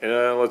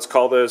 let's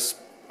call this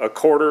a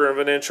quarter of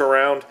an inch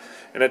around,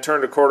 and it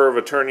turned a quarter of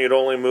a turn, you'd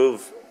only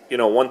move,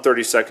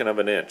 1/32 of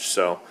an inch.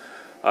 So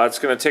it's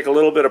going to take a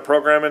little bit of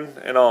programming,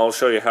 and I'll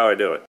show you how I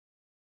do it.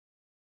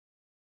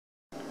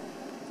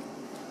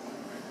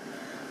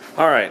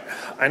 Alright,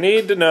 I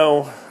need to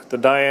know the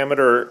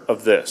diameter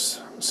of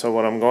this. So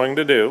what I'm going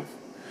to do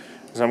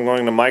is I'm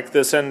going to mic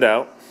this end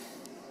out,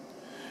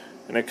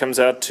 and it comes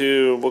out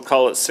to, we'll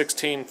call it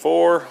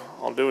 16.4.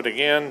 I'll do it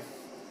again.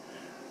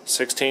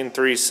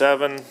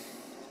 16.37,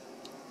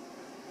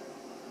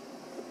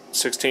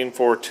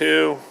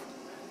 16.42.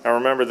 Now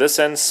remember, this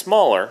end's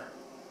smaller.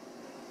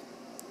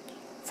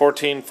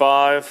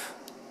 14.5.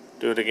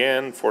 Do it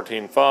again.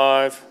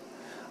 14.5.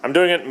 I'm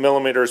doing it in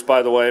millimeters,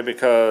 by the way,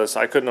 because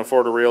I couldn't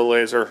afford a real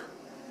laser,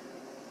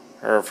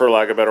 or for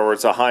lack of better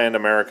words, a high-end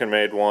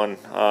American-made one.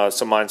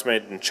 So mine's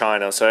made in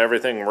China, so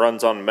everything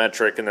runs on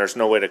metric, and there's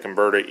no way to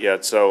convert it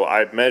yet. So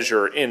I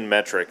measure in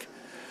metric.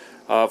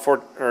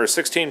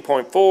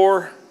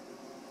 16.4.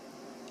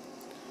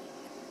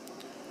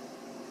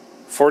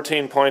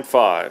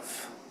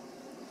 14.5,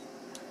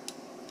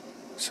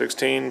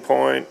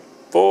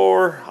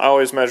 16.4, I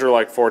always measure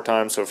like 4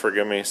 times, so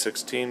forgive me,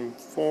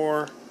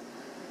 16.4,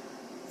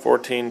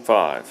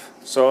 14.5.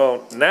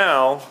 So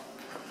now,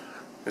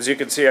 as you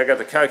can see, I got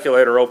the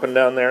calculator open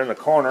down there in the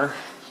corner.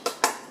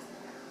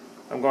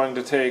 I'm going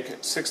to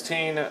take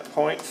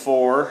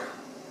 16.4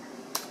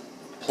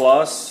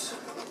 plus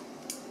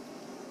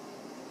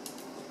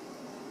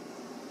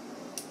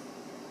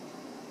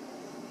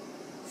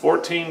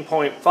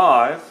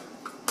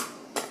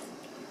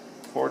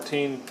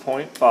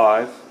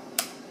 14.5,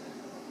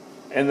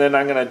 and then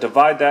I'm going to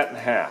divide that in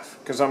half,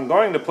 because I'm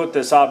going to put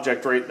this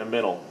object right in the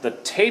middle. The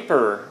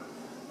taper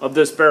of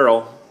this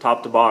barrel,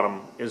 top to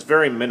bottom, is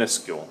very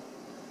minuscule.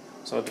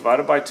 So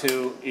divided by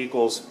 2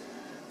 equals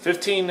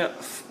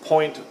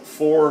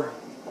 15.45.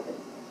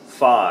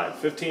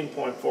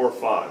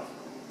 15.45.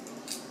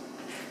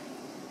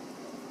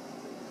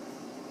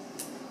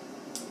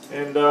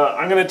 And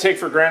I'm going to take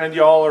for granted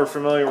y'all are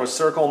familiar with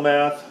circle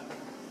math.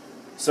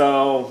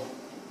 So,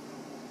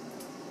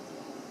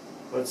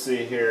 let's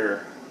see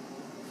here.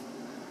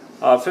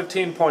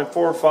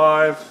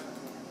 15.45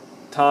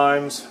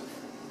 times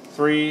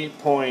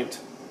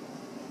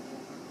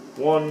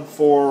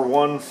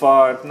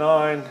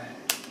 3.14159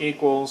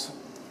 equals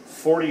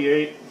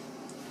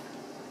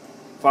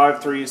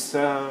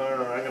 48,537.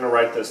 I'm going to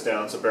write this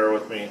down, so bear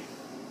with me.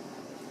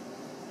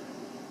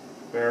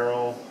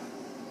 Barrel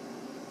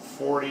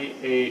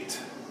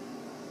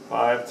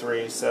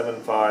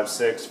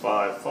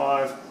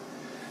 48,5375655.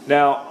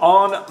 Now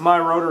on my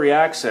rotary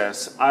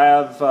axis, I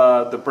have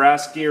the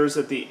brass gears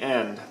at the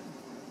end.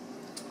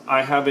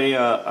 I have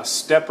a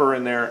stepper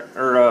in there,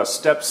 or a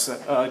steps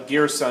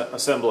gear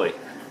assembly.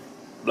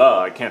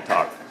 Blah, I can't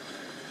talk.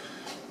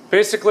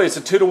 Basically, it's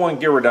a 2-to-1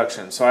 gear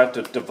reduction, so I have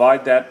to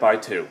divide that by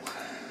 2.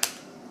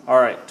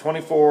 All right,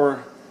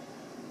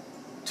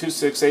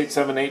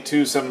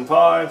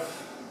 24,268,782,75.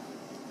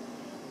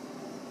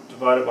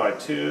 Divided by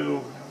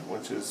 2,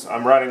 which is,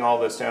 I'm writing all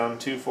this down,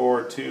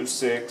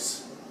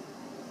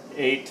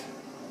 24.26875.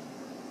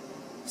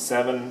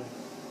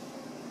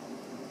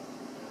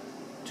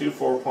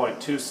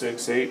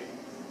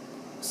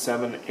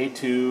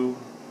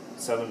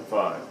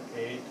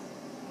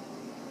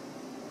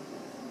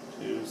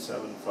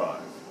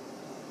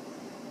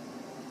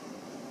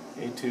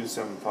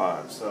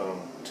 8275.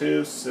 So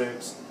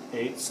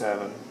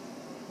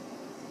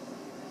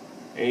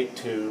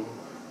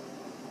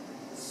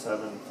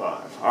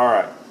 26878275. All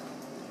right.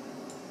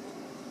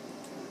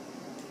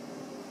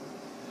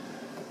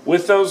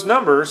 With those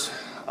numbers,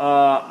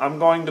 I'm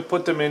going to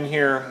put them in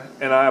here,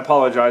 and I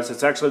apologize,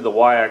 it's actually the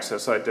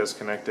y-axis I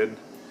disconnected.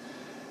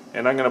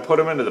 And I'm going to put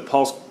them into the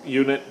pulse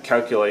unit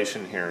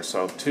calculation here.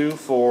 So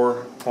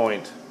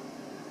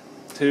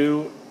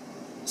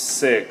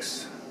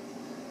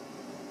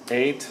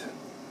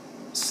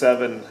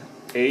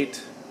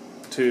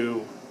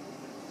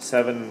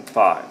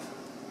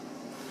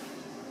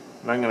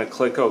And I'm going to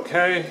click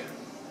OK.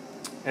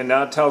 And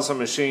now it tells the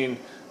machine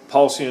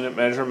pulse unit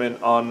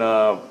measurement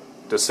on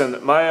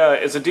descendant.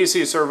 It's a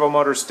DC servo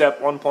motor, step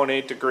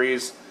 1.8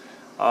 degrees.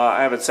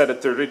 I have it set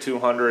at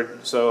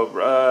 3200,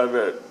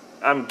 so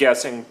I'm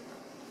guessing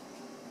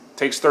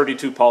takes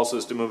 32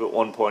 pulses to move it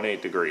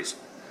 1.8 degrees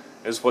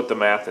is what the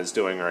math is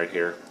doing right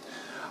here.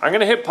 I'm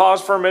going to hit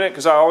pause for a minute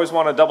because I always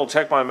want to double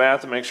check my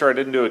math and make sure I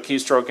didn't do a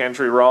keystroke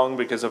entry wrong,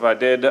 because if I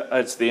did,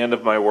 it's the end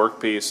of my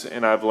workpiece,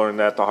 and I've learned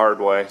that the hard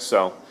way.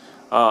 So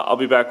I'll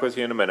be back with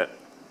you in a minute.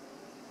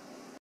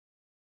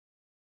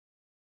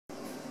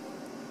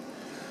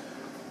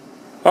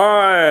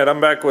 Alright,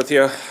 I'm back with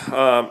you.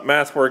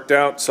 Math worked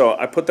out, so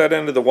I put that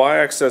into the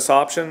y-axis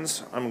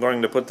options. I'm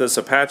going to put this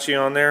Apache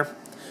on there.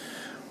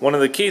 One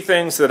of the key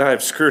things that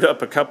I've screwed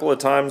up a couple of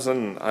times,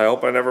 and I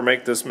hope I never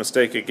make this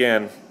mistake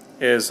again,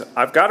 is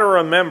I've got to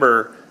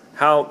remember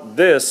how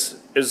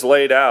this is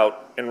laid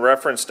out in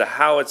reference to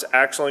how it's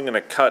actually going to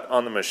cut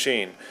on the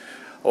machine.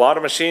 A lot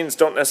of machines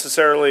don't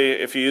necessarily,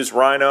 if you use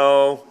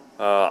Rhino,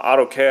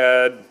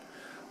 AutoCAD,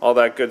 all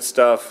that good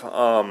stuff,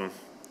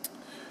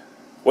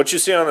 what you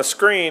see on the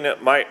screen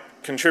might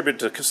contribute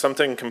to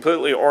something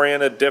completely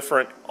oriented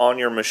different on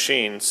your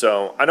machine.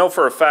 So I know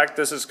for a fact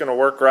this is going to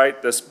work right.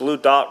 This blue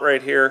dot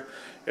right here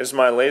is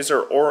my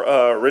laser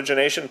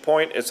origination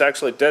point. It's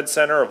actually dead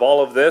center of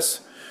all of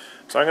this.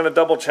 So I'm going to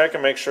double check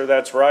and make sure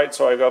that's right.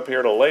 So I go up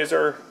here to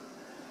laser,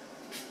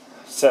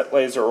 set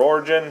laser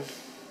origin.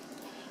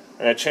 I'm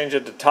going to change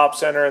it to top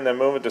center and then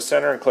move it to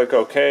center and click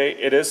OK.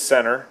 It is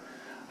center.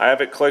 I have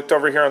it clicked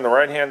over here on the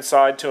right hand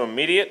side to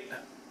immediate,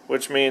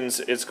 which means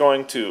it's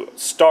going to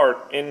start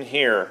in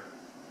here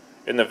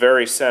in the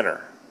very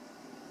center.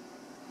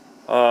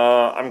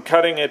 I'm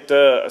cutting at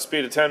a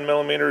speed of 10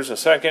 millimeters a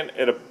second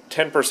at a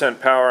 10%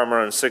 power. I'm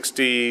running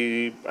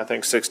 60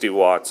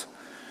 watts.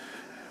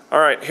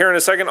 Alright, here in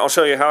a second I'll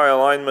show you how I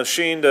align the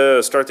machine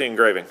to start the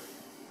engraving.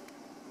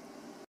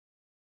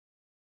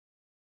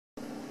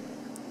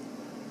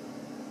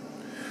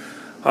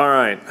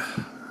 Alright,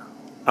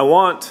 I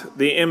want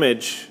the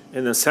image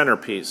in the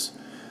centerpiece.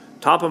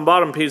 Top and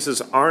bottom pieces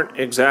aren't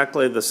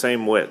exactly the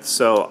same width,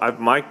 so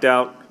I've mic'd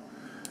out,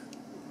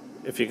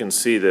 if you can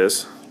see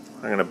this,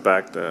 I'm going to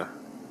back the,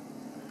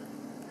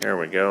 there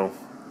we go,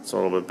 it's a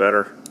little bit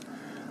better.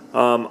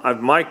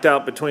 I've mic'd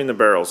out between the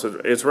barrels.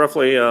 It's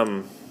roughly,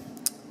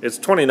 it's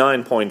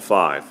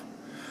 29.5.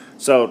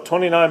 So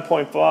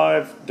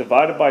 29.5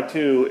 divided by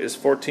 2 is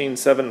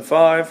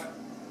 1475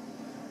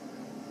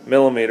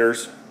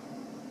 millimeters.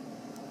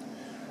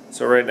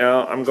 So right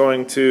now I'm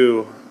going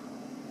to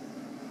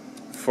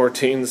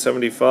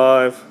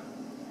 1475.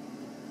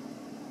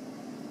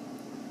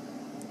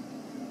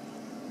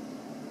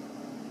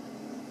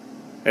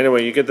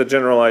 Anyway, you get the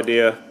general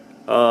idea.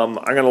 I'm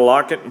going to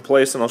lock it in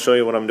place and I'll show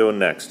you what I'm doing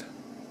next.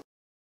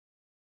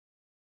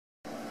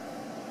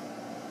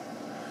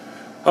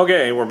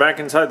 Okay, we're back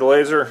inside the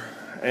laser,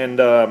 and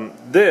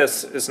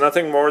this is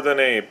nothing more than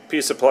a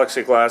piece of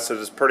plexiglass that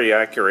is pretty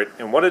accurate.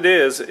 And what it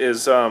is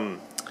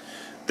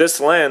this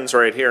lens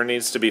right here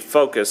needs to be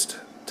focused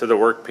to the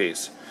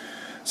workpiece.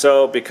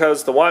 So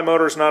because the Y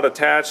motor is not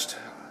attached,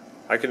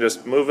 I can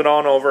just move it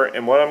on over,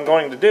 and what I'm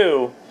going to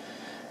do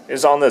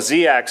is on the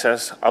Z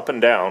axis, up and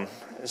down,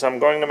 is I'm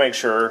going to make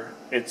sure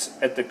it's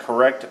at the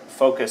correct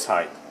focus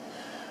height.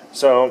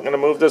 So I'm going to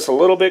move this a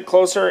little bit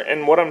closer,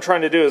 and what I'm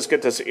trying to do is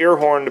get this ear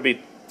horn to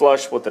be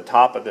flush with the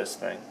top of this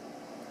thing.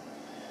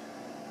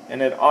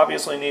 And it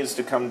obviously needs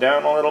to come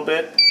down a little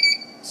bit,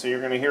 so you're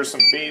going to hear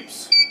some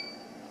beeps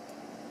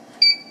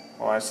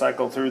while I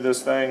cycle through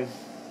this thing.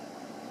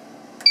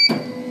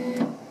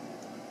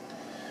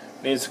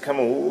 Needs to come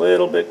a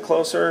little bit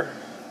closer.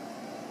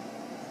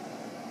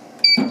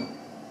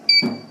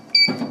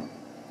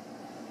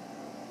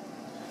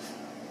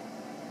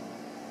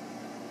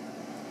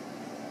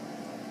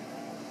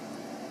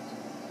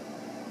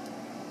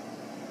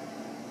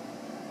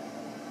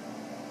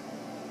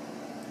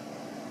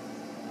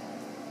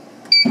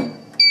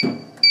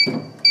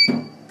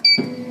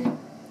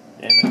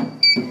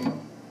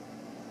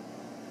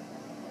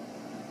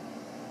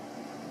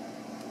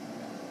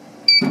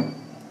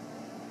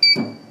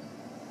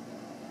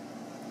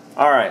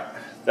 Alright,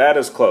 that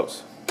is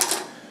close.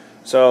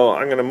 So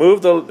I'm going to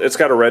move the, it's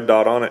got a red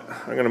dot on it.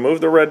 I'm going to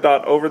move the red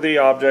dot over the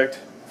object.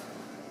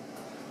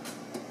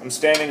 I'm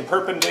standing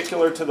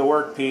perpendicular to the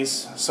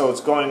workpiece, so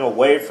it's going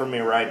away from me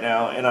right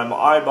now, and I'm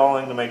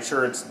eyeballing to make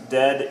sure it's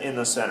dead in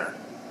the center.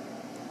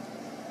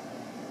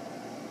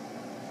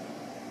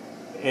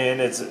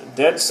 And it's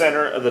dead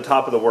center of the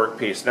top of the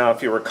workpiece. Now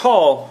if you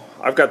recall,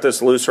 I've got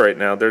this loose right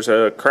now. There's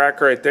a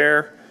crack right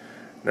there.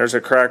 There's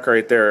a crack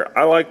right there.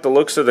 I like the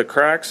looks of the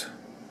cracks,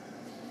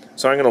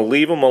 so I'm going to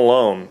leave them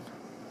alone.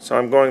 So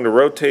I'm going to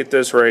rotate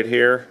this right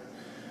here,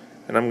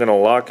 and I'm going to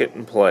lock it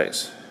in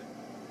place.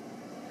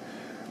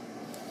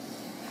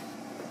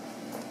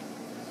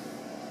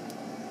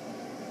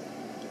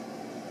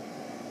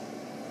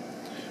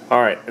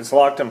 Alright, it's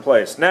locked in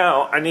place.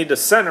 Now I need to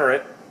center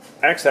it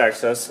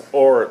x-axis,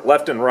 or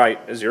left and right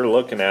as you're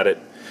looking at it.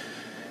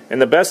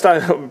 And the best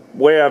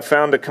way I've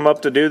found to come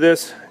up to do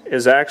this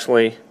is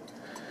actually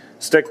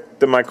stick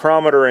the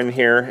micrometer in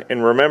here,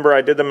 and remember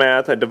I did the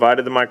math, I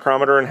divided the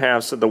micrometer in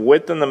half, so the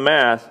width in the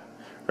math,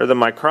 or the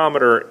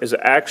micrometer, is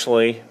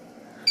actually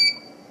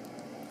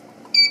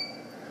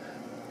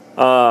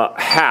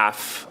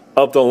half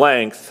of the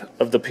length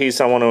of the piece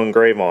I want to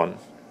engrave on.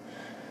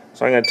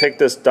 So I'm going to take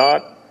this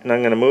dot and I'm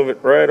going to move it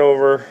right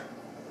over.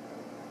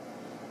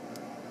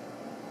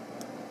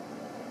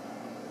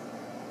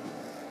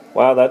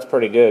 Wow, that's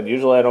pretty good.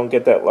 Usually I don't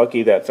get that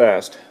lucky that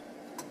fast.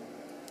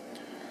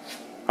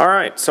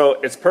 Alright,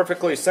 so it's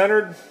perfectly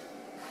centered.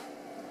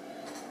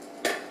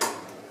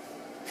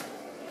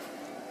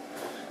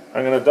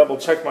 I'm going to double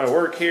check my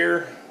work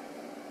here.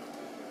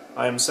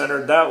 I am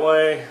centered that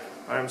way.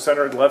 I am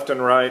centered left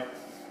and right.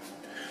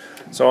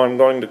 So I'm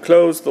going to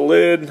close the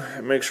lid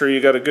and make sure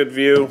you got a good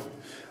view.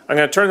 I'm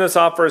going to turn this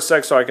off for a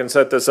sec so I can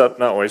set this up,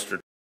 not waste your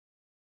time.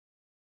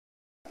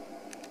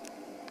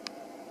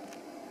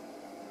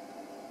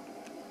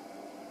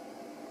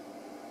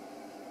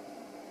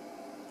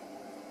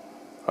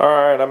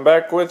 Alright, I'm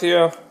back with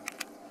you.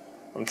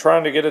 I'm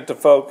trying to get it to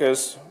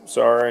focus.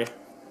 Sorry.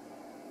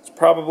 It's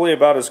probably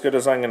about as good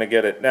as I'm going to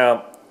get it.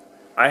 Now,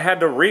 I had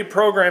to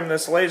reprogram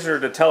this laser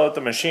to tell it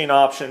the machine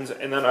options,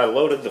 and then I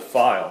loaded the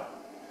file.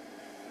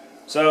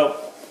 So,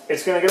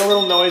 it's going to get a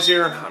little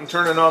noisier. I'm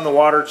turning on the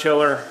water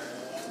chiller,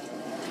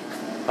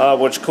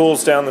 which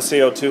cools down the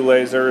CO2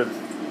 laser.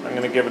 I'm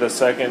going to give it a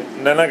second.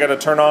 And then I got to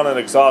turn on an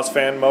exhaust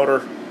fan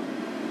motor.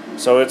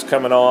 So it's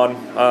coming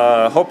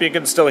on. Hope you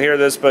can still hear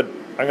this, but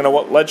I'm going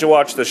to let you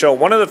watch the show.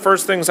 One of the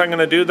first things I'm going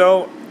to do,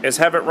 though, is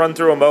have it run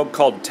through a mode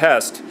called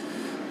test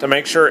to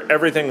make sure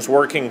everything's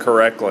working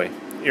correctly.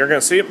 You're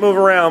going to see it move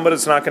around, but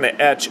it's not going to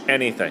etch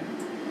anything.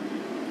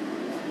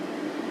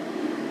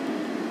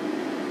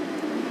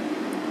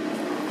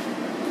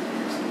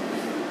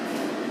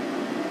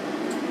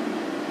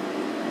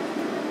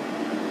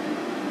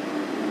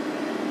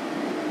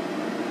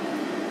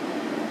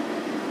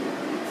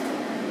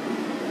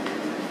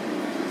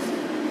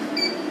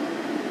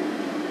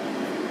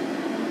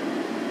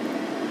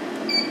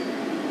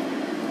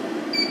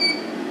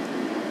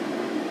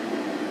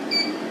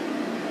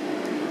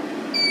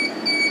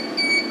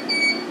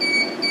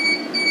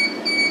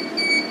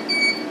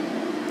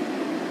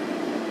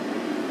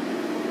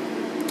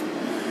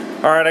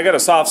 Alright, I got a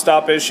soft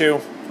stop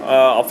issue.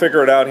 I'll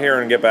figure it out here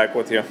and get back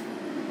with you.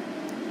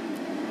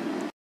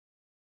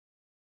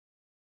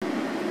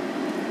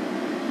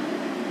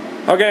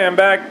 Okay, I'm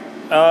back.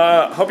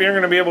 Hope you're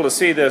going to be able to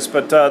see this,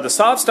 but the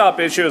soft stop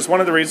issue is one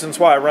of the reasons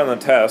why I run the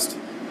test.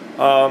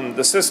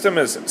 The system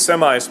is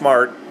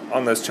semi-smart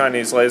on this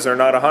Chinese laser,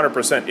 not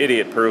 100%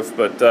 idiot-proof,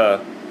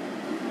 but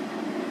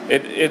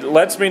it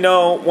lets me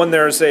know when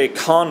there's a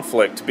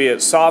conflict, be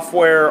it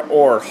software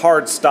or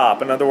hard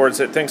stop. In other words,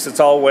 it thinks it's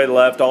all the way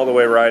left, all the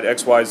way right,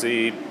 X, Y,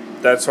 Z,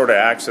 that sort of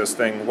axis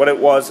thing. What it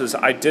was is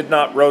I did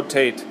not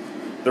rotate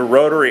the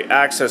rotary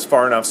axis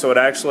far enough, so it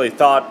actually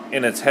thought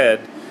in its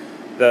head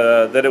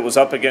that it was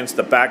up against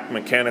the back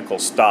mechanical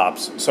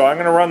stops. So I'm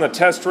going to run the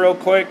test real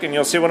quick, and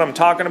you'll see what I'm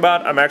talking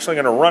about. I'm actually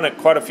going to run it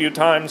quite a few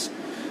times,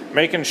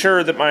 making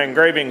sure that my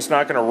engraving's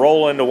not going to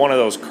roll into one of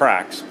those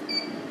cracks.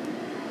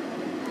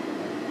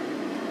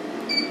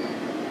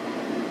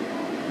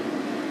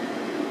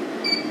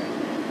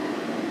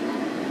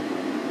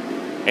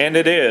 And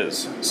it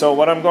is. So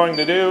what I'm going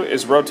to do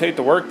is rotate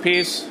the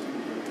workpiece.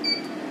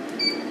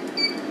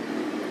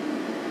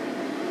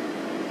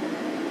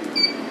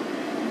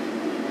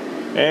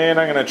 And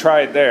I'm going to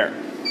try it there.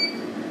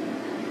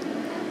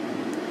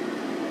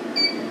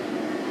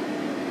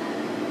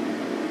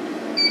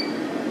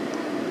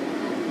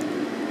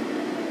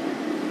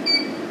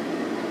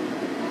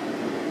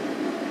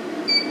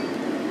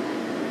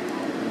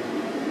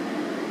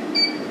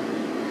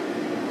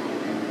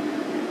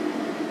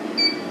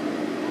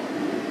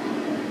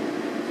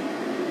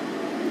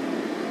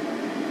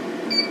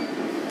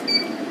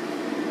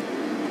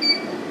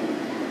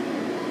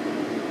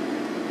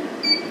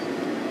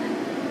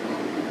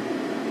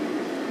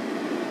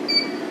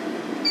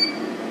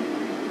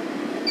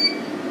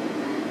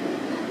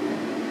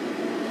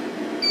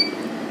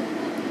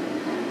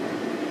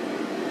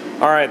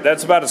 Alright,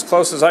 that's about as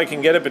close as I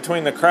can get it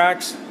between the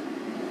cracks.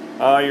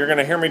 You're going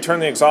to hear me turn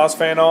the exhaust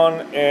fan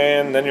on,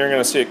 and then you're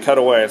going to see it cut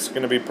away. It's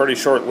going to be pretty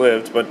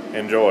short-lived, but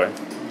enjoy.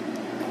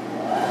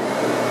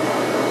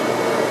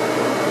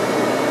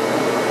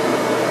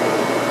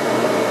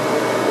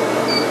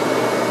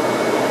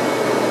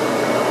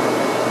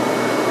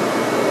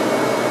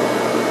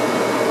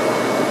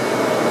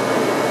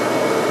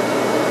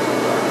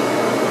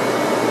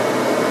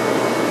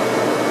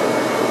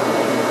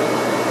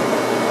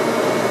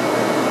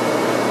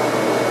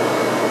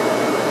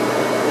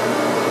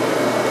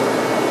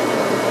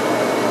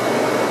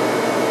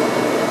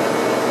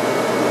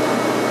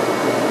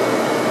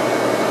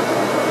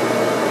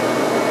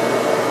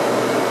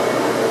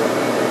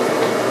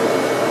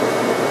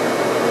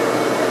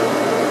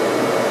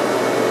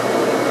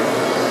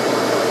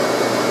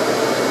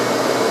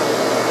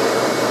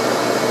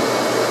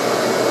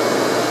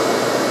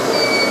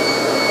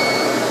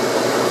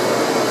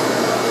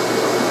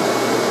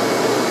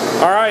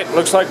 Alright,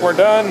 looks like we're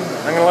done.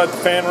 I'm going to let the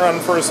fan run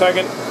for a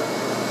second.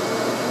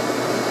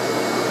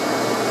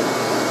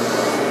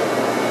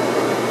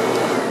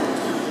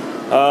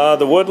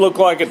 The wood looked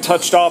like it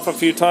touched off a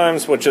few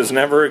times, which is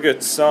never a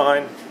good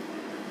sign.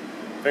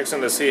 Fixing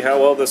to see how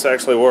well this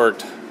actually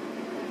worked.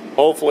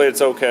 Hopefully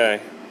it's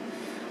okay.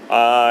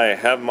 I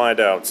have my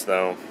doubts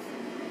though.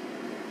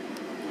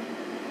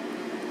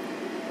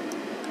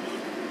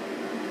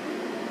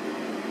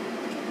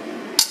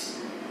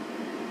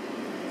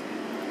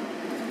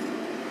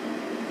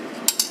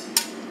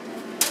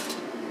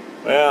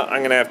 Well,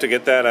 I'm gonna have to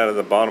get that out of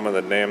the bottom of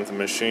the damn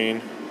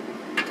machine.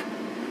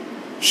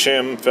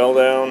 Shim fell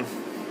down.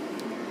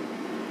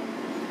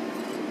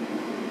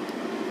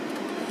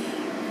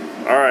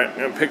 Alright, I'm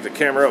gonna pick the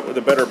camera up with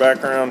a better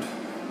background.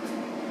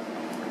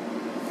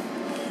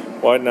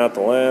 Widen out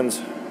the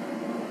lens.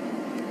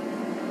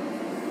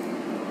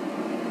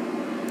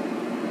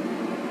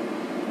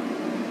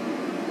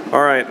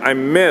 Alright, I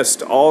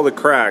missed all the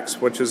cracks,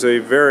 which is a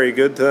very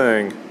good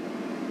thing.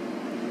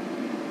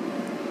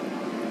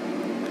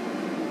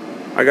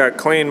 I got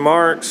clean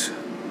marks.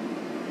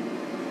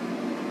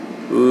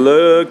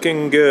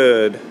 Looking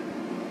good.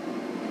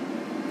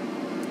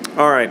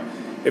 Alright,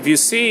 if you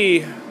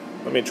see,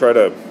 let me try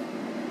to,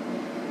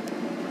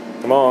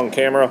 come on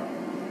camera.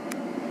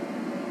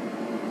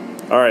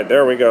 Alright,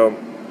 there we go.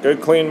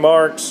 Good clean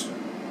marks.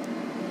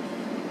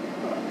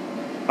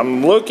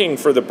 I'm looking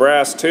for the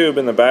brass tube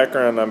in the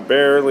background. I'm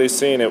barely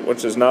seeing it,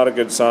 which is not a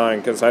good sign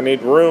because I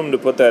need room to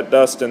put that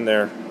dust in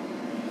there.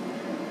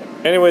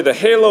 Anyway, the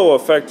halo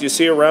effect you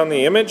see around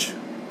the image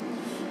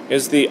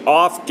is the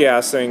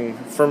off-gassing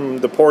from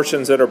the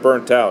portions that are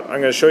burnt out.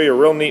 I'm going to show you a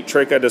real neat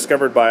trick I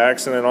discovered by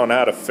accident on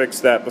how to fix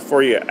that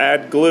before you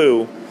add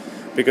glue,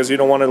 because you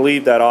don't want to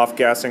leave that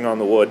off-gassing on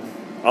the wood.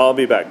 I'll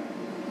be back.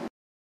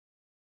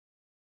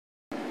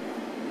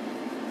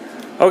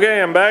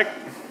 Okay, I'm back.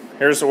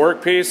 Here's the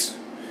workpiece.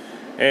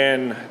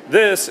 And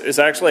this is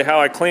actually how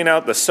I clean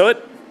out the soot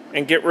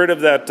and get rid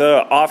of that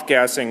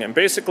off-gassing. And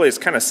basically it's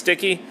kind of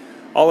sticky.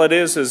 All it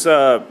is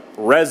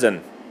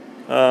resin,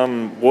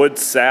 wood,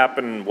 sap,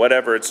 and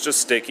whatever. It's just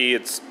sticky.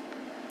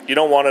 You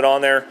don't want it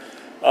on there.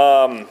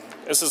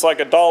 This is like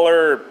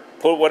 $1.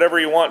 Put whatever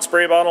you want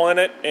spray bottle in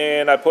it,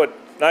 and I put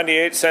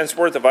 98 cents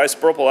worth of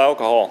isopropyl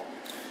alcohol.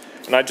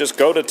 And I just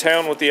go to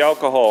town with the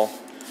alcohol,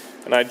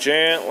 and I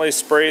gently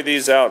spray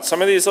these out.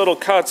 Some of these little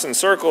cuts and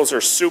circles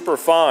are super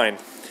fine.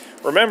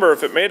 Remember,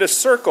 if it made a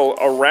circle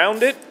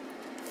around it,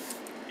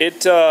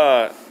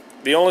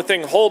 the only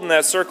thing holding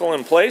that circle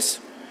in place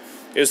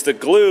is the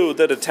glue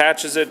that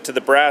attaches it to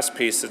the brass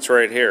piece that's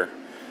right here.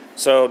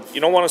 So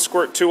you don't want to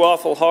squirt too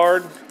awful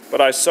hard,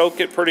 but I soak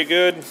it pretty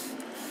good,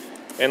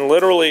 and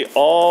literally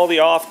all the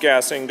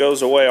off-gassing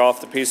goes away off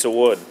the piece of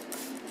wood.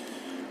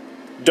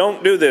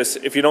 Don't do this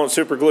if you don't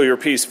super glue your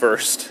piece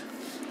first.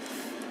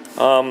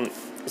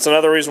 It's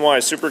another reason why I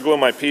super glue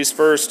my piece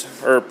first,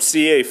 or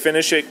CA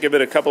finish it, give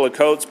it a couple of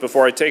coats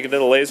before I take it to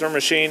the laser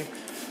machine,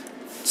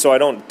 so I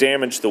don't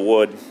damage the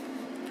wood.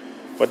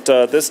 But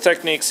this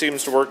technique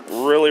seems to work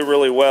really,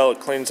 really well. It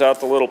cleans out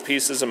the little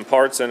pieces and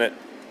parts in it.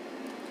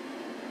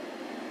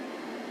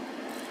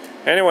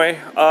 Anyway,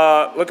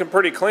 looking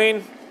pretty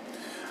clean.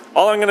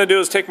 All I'm going to do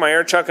is take my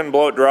air chuck and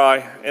blow it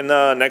dry, and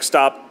next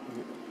stop,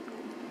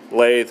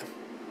 lathe.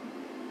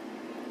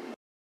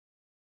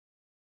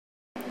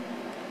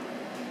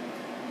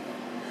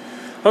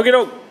 Okie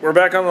doke, we're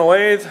back on the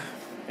lathe,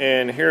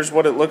 and here's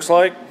what it looks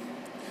like.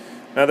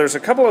 Now there's a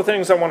couple of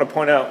things I want to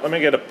point out. Let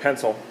me get a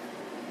pencil.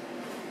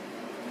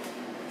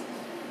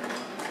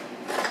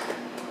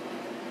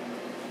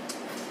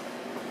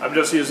 I'm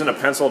just using a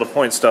pencil to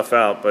point stuff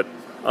out, but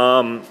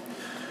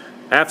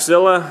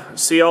AFZilla,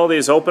 see all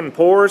these open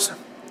pores?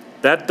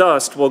 That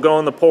dust will go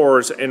in the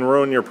pores and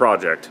ruin your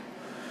project.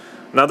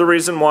 Another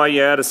reason why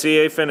you add a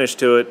CA finish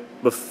to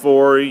it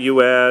before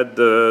you add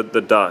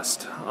the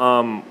dust.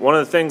 One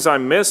of the things I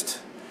missed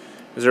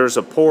is there's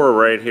a pore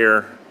right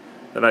here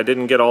that I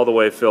didn't get all the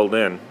way filled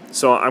in.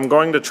 So I'm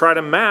going to try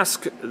to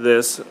mask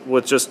this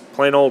with just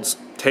plain old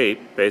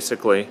tape,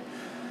 basically,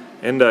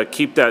 and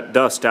keep that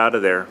dust out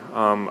of there.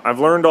 I've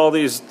learned all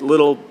these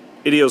little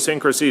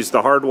idiosyncrasies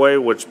the hard way,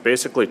 which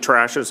basically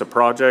trashes a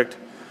project.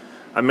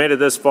 I made it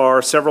this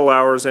far, several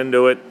hours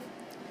into it,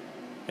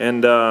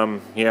 and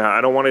yeah,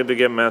 I don't want it to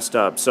get messed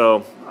up.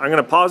 So I'm going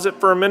to pause it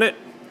for a minute.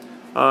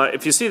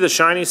 If you see the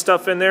shiny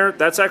stuff in there,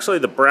 that's actually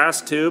the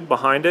brass tube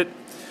behind it.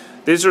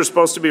 These are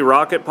supposed to be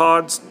rocket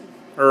pods,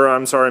 or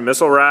I'm sorry,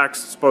 missile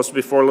racks. It's supposed to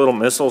be 4 little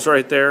missiles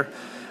right there.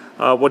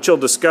 What you'll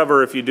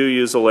discover if you do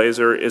use a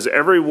laser is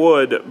every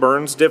wood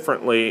burns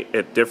differently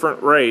at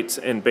different rates,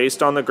 and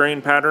based on the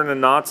grain pattern and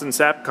knots and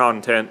sap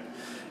content,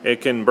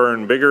 it can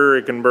burn bigger,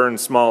 it can burn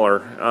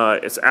smaller.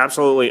 It's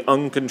absolutely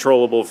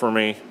uncontrollable for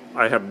me.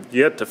 I have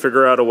yet to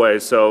figure out a way,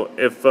 so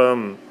if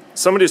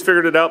somebody's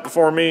figured it out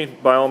before me,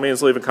 by all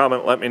means leave a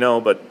comment, let me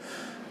know, but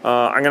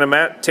I'm going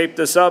to tape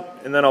this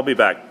up and then I'll be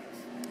back.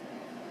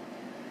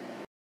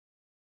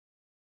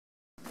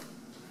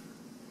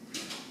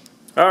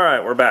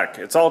 Alright, we're back.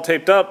 It's all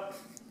taped up,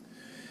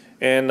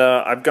 and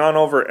I've gone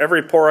over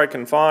every pore I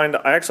can find.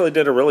 I actually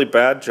did a really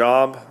bad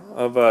job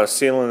of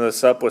sealing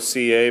this up with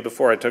CA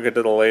before I took it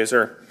to the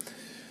laser.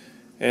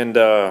 And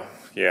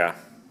yeah,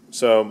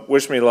 so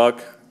wish me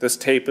luck. This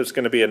tape is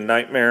going to be a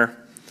nightmare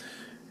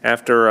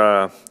after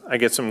I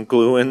get some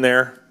glue in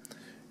there.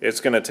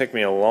 It's going to take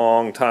me a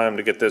long time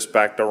to get this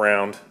backed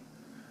around.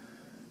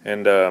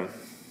 And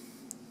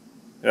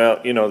well,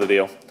 you know the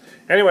deal.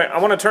 Anyway, I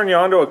want to turn you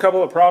on to a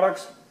couple of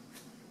products.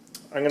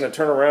 I'm going to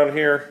turn around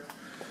here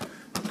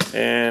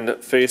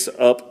and face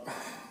up.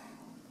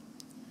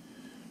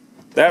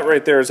 That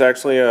right there is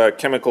actually a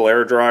chemical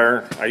air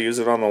dryer. I use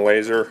it on the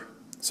laser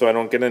so I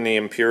don't get any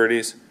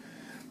impurities.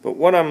 But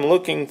what I'm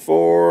looking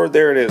for,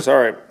 there it is. All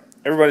right,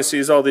 everybody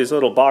sees all these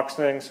little box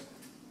things.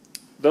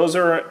 Those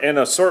are an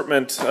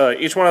assortment.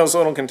 Each one of those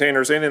little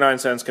containers,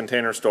 89-cent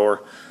container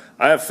store,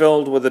 I have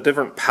filled with a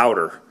different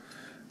powder.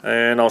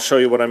 And I'll show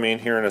you what I mean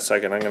here in a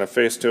second. I'm going to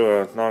face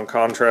to a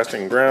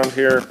non-contrasting ground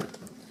here.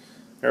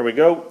 There we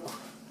go.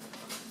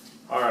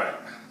 All right.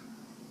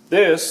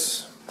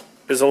 This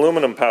is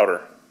aluminum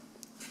powder.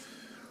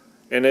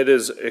 And it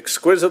is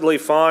exquisitely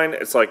fine.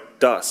 It's like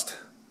dust.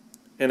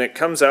 And it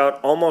comes out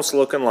almost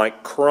looking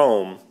like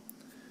chrome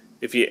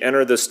if you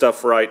enter this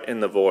stuff right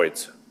in the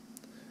voids.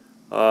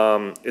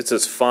 It's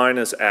as fine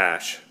as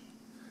ash.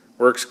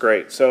 Works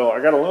great. So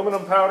I got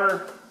aluminum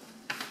powder.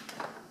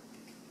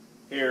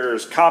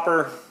 Here's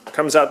copper.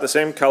 Comes out the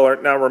same color.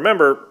 Now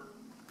remember,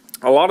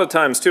 a lot of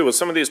times too with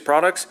some of these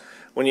products,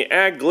 when you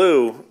add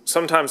glue,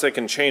 sometimes they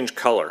can change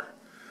color.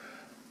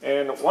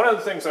 And one of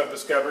the things I've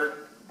discovered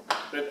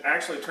that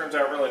actually turns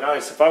out really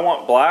nice, if I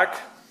want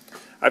black,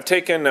 I've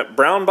taken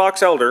brown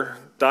box elder,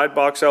 dyed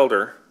box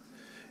elder,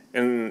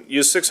 and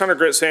used 600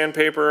 grit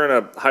sandpaper and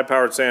a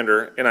high-powered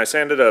sander, and I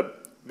sanded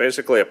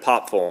basically a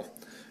pot full.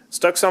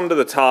 Stuck some to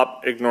the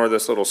top. Ignore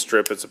this little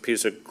strip. It's a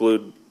piece of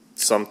glued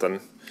something.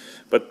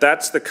 But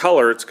that's the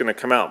color it's going to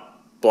come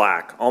out.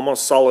 Black.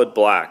 Almost solid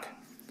black.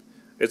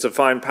 It's a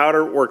fine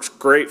powder. Works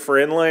great for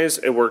inlays.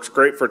 It works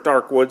great for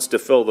dark woods to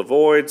fill the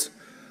voids.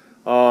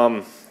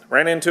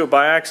 Ran into it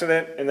by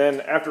accident, and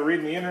then after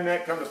reading the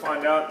internet, come to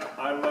find out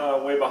I'm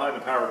way behind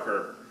the power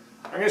curve.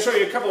 I'm going to show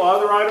you a couple of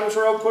other items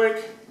real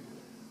quick.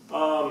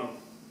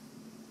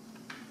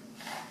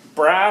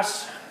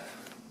 Brass.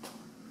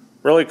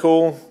 Really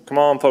cool. Come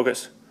on,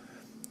 focus.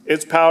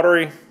 It's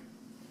powdery.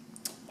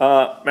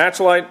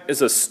 Matchlite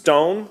is a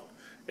stone.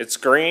 It's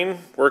green.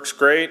 Works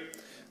great.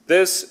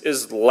 This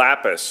is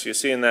lapis you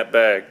see in that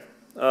bag.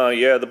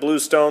 Yeah, the blue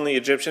stone the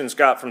Egyptians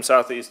got from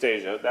Southeast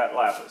Asia. That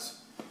lapis.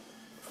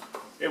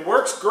 It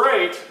works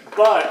great,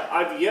 but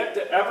I've yet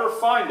to ever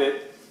find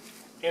it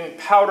in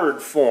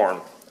powdered form.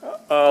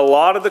 A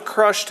lot of the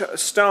crushed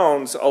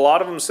stones, a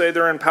lot of them say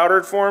they're in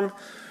powdered form,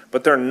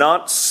 but they're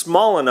not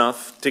small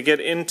enough to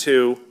get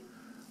into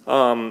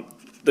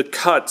the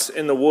cuts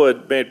in the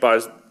wood made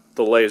by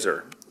the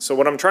laser. So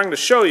what I'm trying to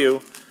show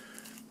you,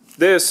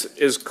 this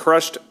is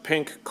crushed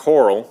pink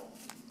coral.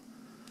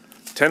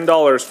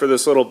 $10 for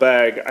this little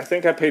bag. I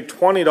think I paid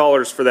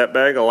 $20 for that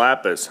bag of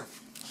lapis.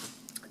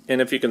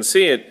 And if you can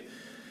see it,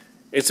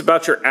 it's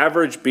about your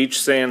average beach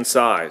sand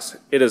size.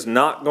 It is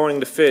not going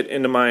to fit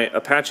into my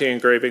Apache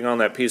engraving on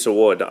that piece of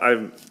wood.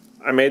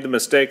 I made the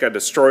mistake. I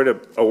destroyed a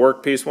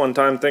workpiece one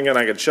time thinking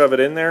I could shove it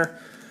in there.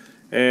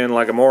 And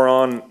like a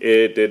moron,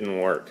 it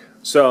didn't work.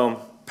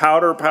 So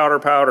powder, powder,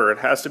 powder. It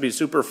has to be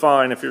super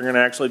fine if you're going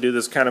to actually do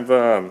this kind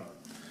of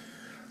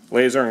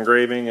laser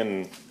engraving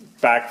and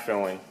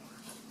backfilling.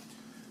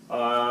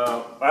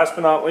 Last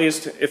but not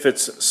least, if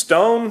it's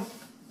stone,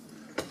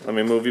 let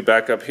me move you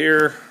back up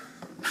here.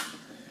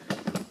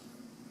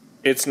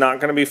 It's not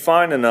going to be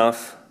fine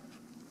enough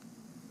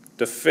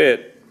to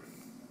fit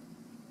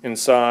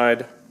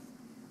inside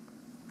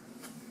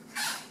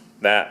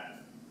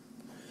that.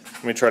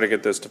 Let me try to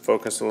get this to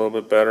focus a little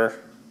bit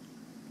better.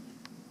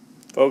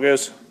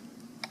 Focus.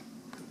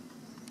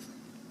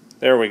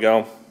 There we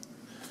go.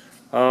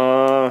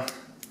 I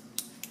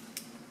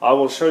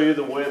will show you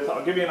the width.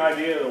 I'll give you an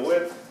idea of the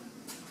width.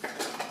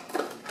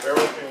 Bear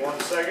with me 1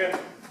 second.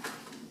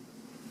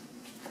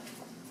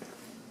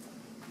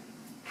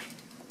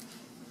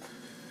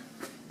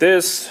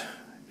 This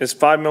is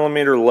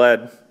 5mm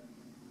lead.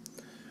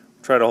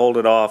 Try to hold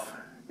it off.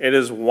 It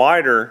is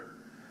wider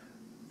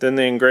than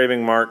the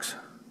engraving marks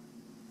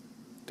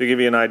to give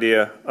you an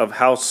idea of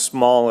how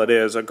small it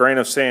is. A grain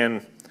of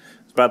sand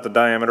is about the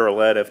diameter of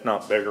lead, if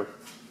not bigger.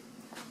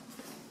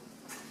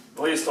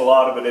 At least a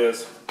lot of it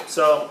is.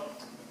 So,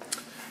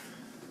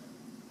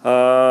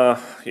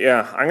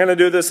 yeah, I'm going to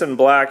do this in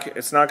black.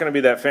 It's not going to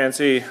be that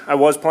fancy. I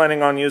was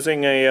planning on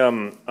using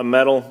a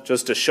metal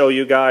just to show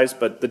you guys,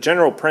 but the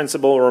general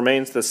principle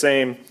remains the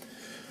same.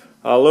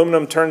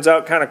 Aluminum turns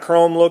out kind of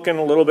chrome looking,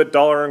 a little bit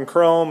duller in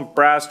chrome.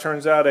 Brass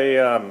turns out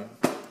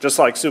just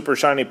like super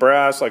shiny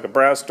brass, like a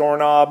brass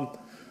doorknob.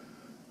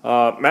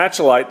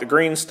 Matchlite, the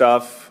green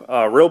stuff,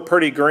 real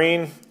pretty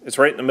green. It's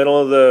right in the middle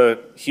of the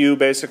hue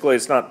basically.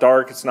 It's not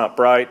dark, it's not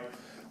bright.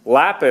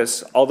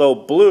 Lapis, although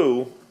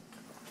blue,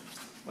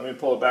 let me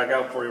pull it back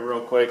out for you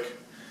real quick.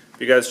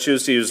 If you guys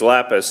choose to use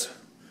lapis.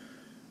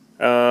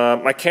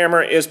 My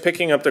camera is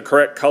picking up the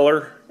correct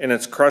color in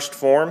its crushed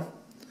form.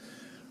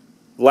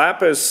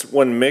 Lapis,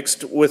 when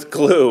mixed with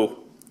glue,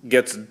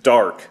 gets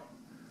dark.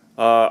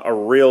 A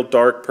real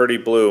dark, pretty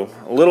blue.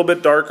 A little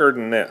bit darker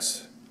than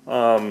this.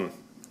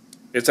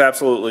 It's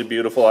absolutely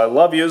beautiful. I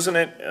love using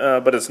it,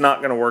 but it's not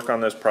going to work on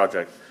this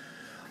project.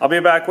 I'll be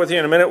back with you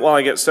in a minute while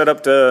I get set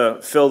up to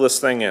fill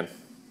this thing in.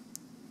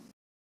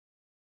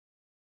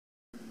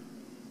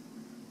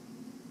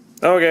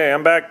 Okay,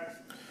 I'm back.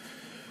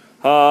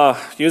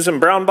 Using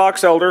brown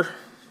box elder.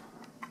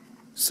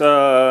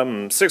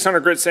 some 600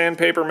 grit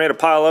sandpaper, made a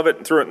pile of it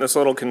and threw it in this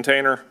little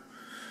container.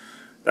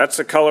 That's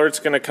the color it's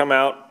going to come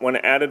out when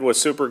added with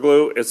super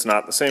glue. It's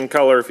not the same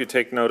color if you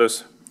take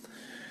notice.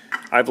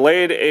 I've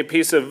laid a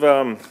piece of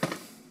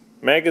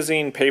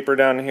magazine paper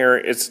down here.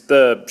 It's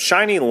the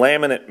shiny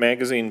laminate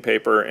magazine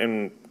paper,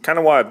 and kind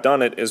of why I've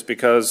done it is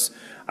because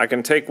I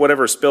can take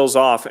whatever spills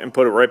off and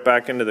put it right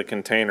back into the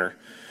container.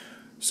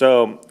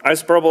 So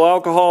isopropyl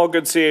alcohol,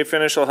 good CA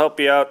finish, will help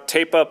you out.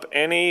 Tape up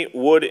any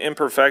wood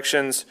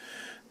imperfections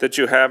that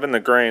you have in the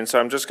grain. So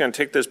I'm just going to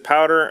take this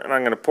powder and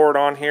I'm going to pour it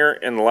on here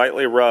and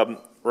lightly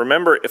rub.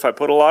 Remember, if I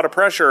put a lot of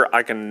pressure,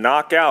 I can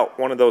knock out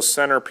one of those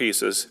center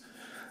pieces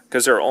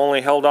because they're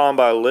only held on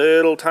by a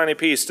little tiny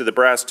piece to the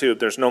brass tube.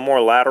 There's no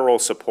more lateral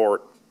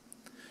support.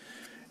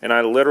 And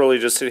I literally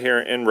just sit here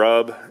and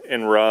rub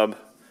and rub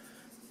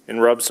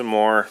and rub some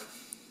more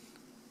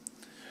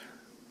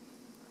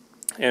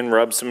and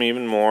rub some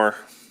even more.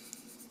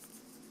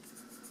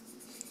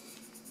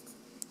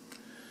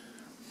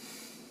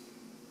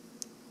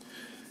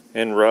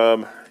 And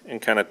rub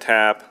and kind of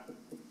tap.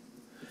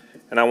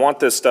 And I want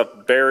this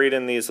stuff buried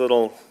in these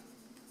little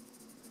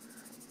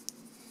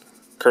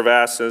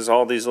crevasses,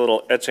 all these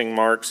little etching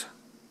marks.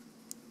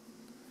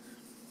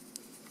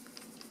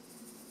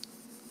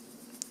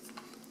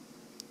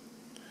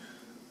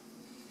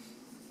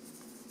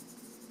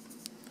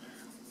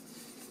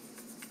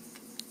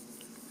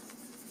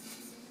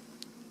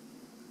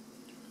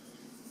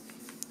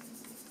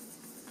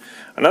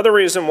 Another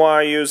reason why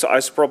I use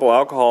isopropyl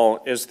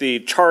alcohol is the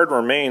charred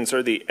remains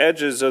or the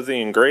edges of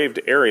the engraved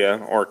area,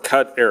 or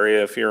cut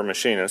area if you're a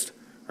machinist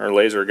or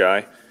laser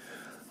guy.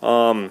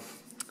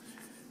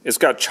 It's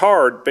got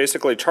charred,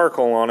 basically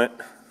charcoal on it,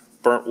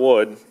 burnt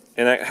wood,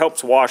 and that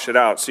helps wash it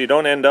out. So you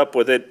don't end up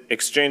with it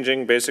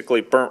exchanging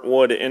basically burnt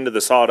wood into the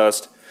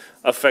sawdust,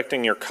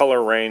 affecting your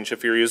color range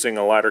if you're using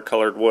a lighter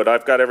colored wood.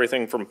 I've got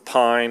everything from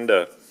pine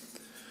to...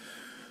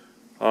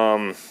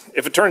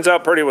 if it turns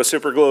out pretty with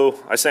super glue,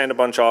 I sand a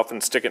bunch off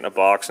and stick it in a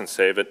box and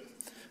save it.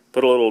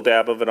 Put a little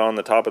dab of it on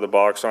the top of the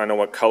box so I know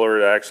what color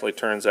it actually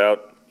turns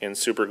out in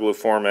super glue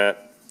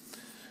format.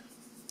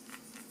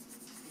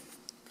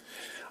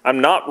 I'm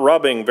not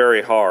rubbing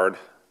very hard,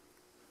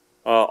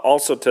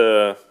 also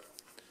to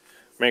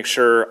make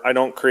sure I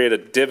don't create a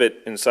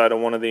divot inside of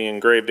one of the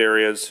engraved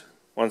areas.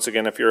 Once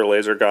again, if you're a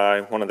laser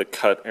guy, one of the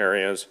cut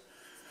areas.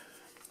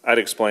 I'd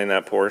explain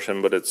that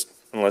portion, but it's,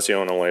 unless you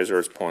own a laser,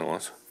 it's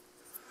pointless.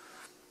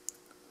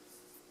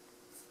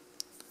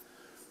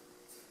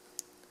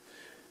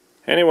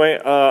 Anyway,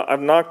 I've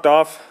knocked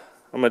off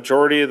a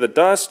majority of the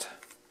dust.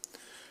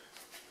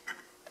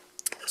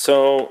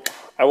 So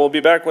I will be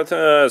back with,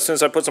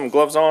 since I put some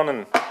gloves on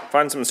and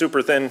find some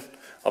super thin,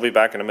 I'll be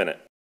back in a minute.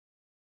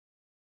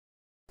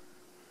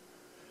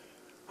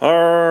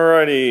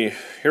 Alrighty,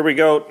 here we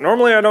go.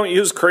 Normally I don't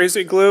use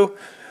crazy glue.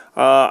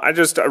 I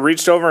just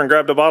reached over and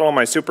grabbed a bottle of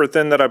my super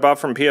thin that I bought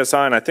from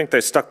PSI, and I think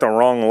they stuck the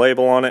wrong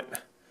label on it.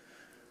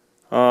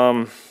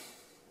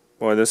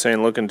 Boy, this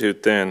ain't looking too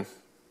thin.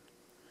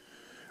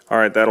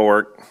 Alright, that'll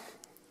work.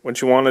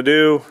 What you want to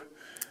do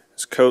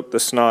is coat the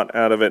snot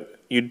out of it.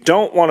 You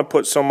don't want to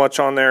put so much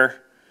on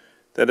there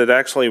that it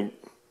actually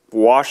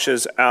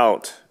washes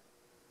out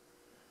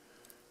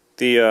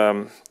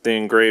the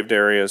engraved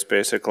areas,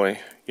 basically.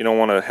 You don't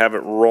want to have it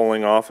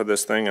rolling off of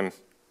this thing and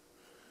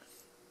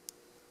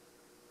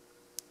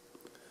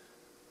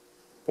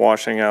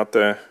washing out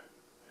the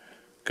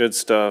good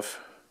stuff.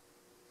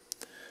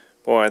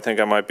 Boy, I think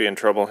I might be in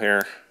trouble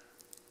here.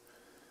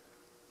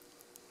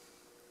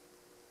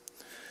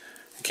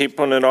 Keep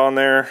putting it on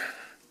there.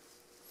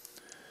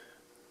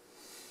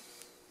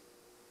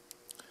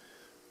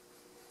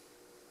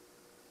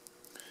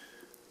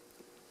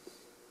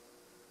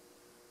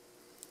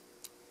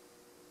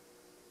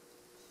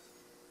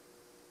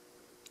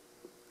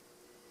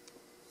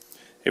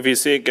 If you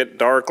see it get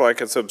dark like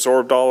it's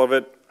absorbed all of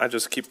it, I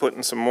just keep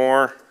putting some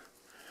more.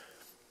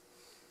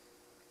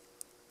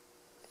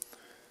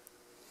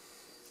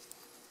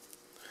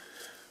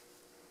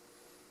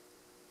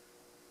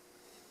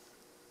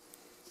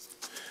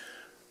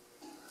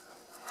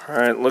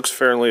 Alright, looks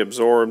fairly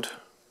absorbed.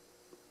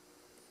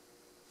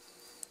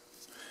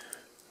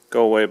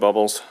 Go away,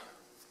 bubbles.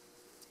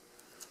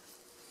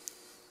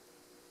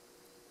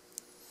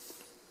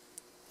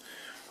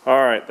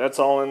 Alright, that's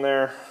all in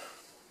there.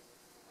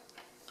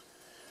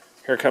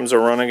 Here comes a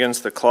run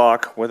against the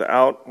clock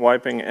without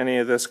wiping any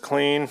of this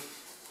clean.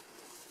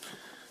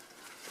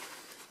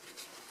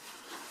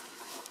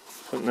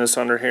 Putting this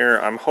under here.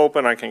 I'm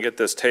hoping I can get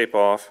this tape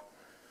off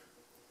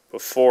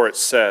before it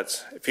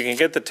sets. If you can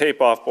get the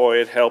tape off, boy,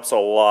 it helps a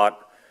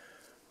lot.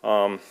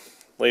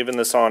 Leaving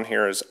this on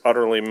here is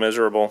utterly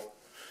miserable.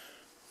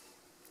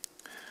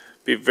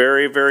 Be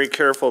very, very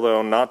careful,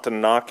 though, not to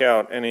knock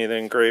out any of the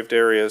engraved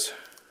areas.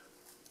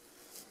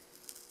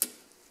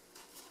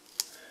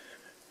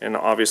 And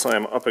obviously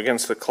I'm up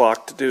against the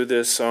clock to do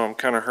this, so I'm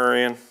kind of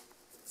hurrying.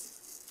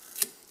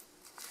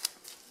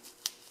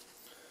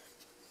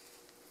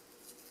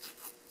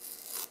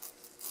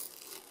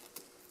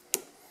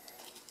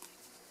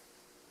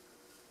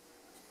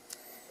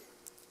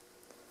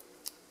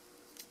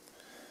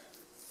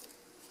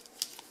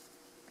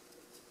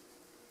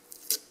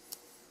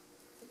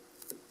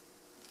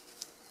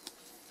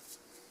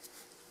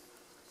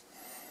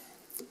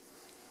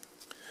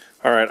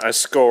 Alright, I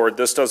scored.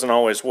 This doesn't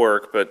always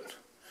work, but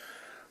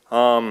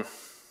I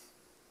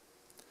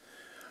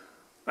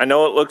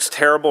know it looks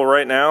terrible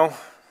right now.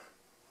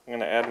 I'm going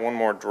to add one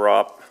more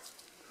drop.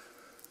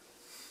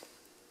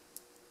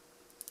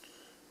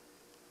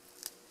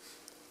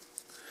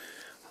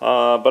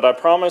 But I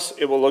promise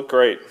it will look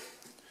great.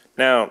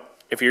 Now,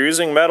 if you're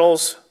using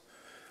metals,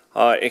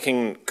 it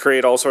can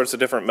create all sorts of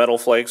different metal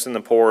flakes in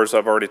the pores.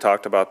 I've already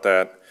talked about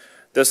that.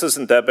 This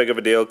isn't that big of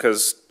a deal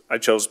because I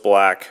chose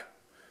black.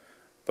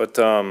 But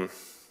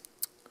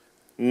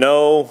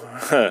no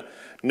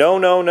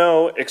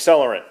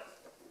accelerant.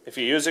 If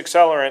you use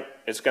accelerant,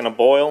 it's going to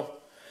boil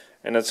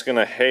and it's going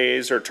to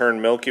haze or turn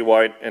milky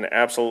white and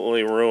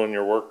absolutely ruin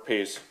your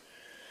workpiece.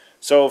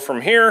 So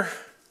from here,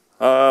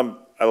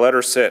 I let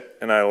her sit,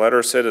 and I let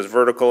her sit as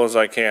vertical as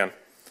I can.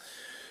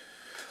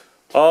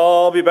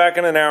 I'll be back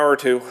in an hour or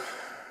two.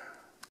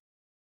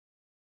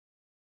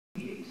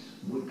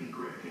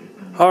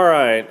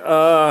 Alright,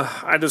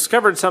 I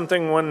discovered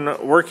something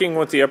when working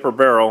with the upper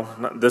barrel.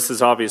 This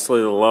is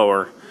obviously the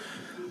lower.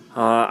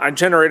 I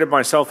generated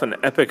myself an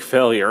epic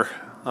failure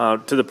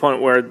to the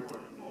point where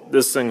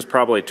this thing's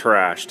probably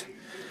trashed.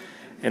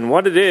 And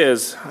what it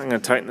is, I'm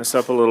going to tighten this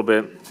up a little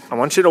bit. I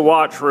want you to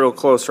watch real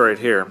close right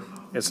here.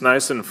 It's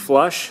nice and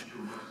flush.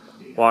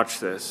 Watch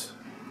this.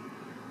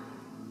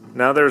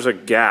 Now there's a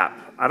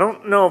gap. I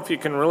don't know if you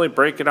can really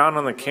break it out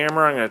on the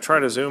camera. I'm going to try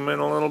to zoom in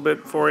a little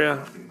bit for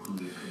you.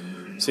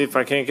 See if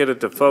I can't get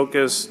it to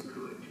focus.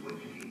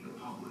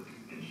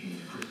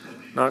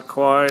 Not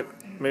quite.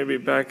 Maybe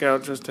back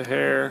out just a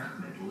hair.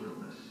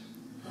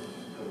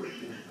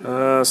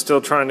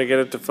 Still trying to get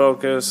it to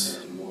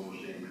focus.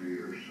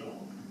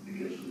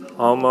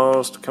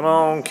 Almost. Come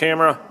on,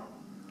 camera.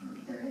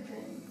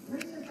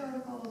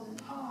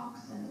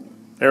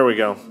 There we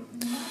go.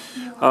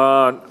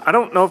 I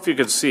don't know if you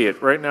could see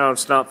it. Right now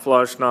it's not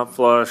flush, not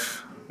flush,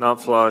 not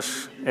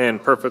flush,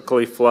 and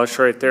perfectly flush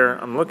right there.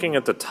 I'm looking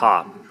at the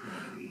top.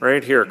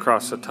 Right here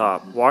across the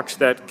top. Watch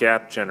that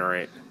gap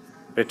generate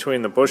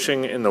between the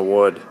bushing and the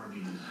wood.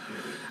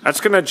 That's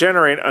going to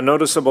generate a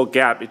noticeable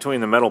gap between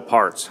the metal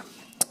parts.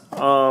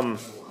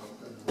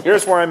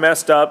 Here's where I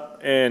messed up,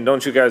 and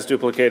don't you guys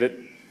duplicate it.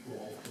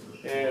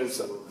 Is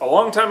a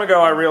long time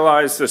ago I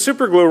realized the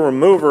super glue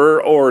remover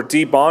or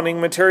debonding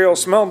material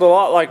smelled a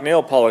lot like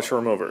nail polish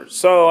remover.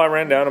 So I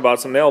ran down and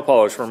bought some nail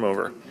polish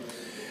remover.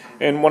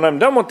 And when I'm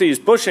done with these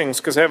bushings,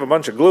 because I have a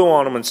bunch of glue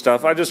on them and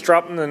stuff, I just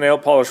drop them in the nail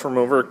polish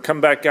remover, come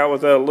back out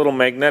with a little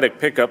magnetic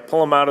pickup,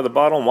 pull them out of the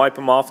bottle and wipe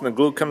them off, and the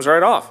glue comes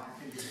right off.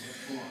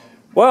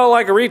 Well,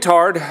 like a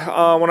retard,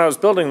 when I was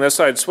building this,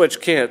 I'd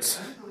switch kits.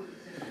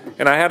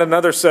 And I had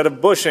another set of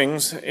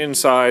bushings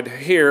inside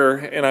here,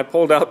 and I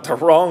pulled out the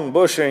wrong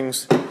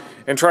bushings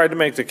and tried to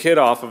make the kit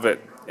off of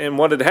it. And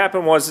what had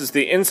happened was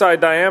the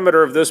inside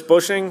diameter of this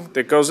bushing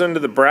that goes into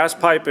the brass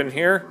pipe in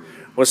here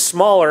was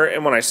smaller,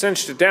 and when I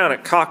cinched it down,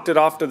 it cocked it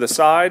off to the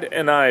side,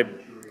 and I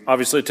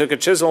obviously took a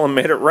chisel and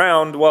made it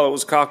round while it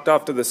was cocked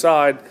off to the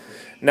side.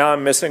 Now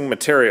I'm missing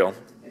material.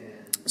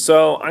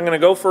 So I'm going to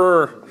go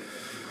for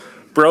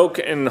broke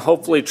and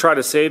hopefully try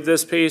to save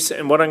this piece,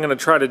 and what I'm going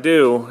to try to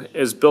do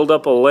is build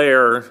up a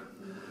layer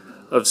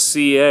of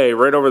CA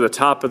right over the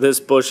top of this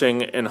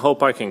bushing and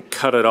hope I can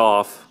cut it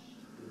off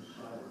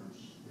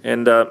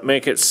and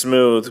make it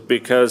smooth,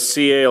 because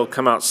CA will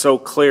come out so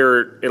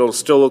clear it'll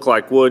still look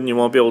like wood and you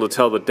won't be able to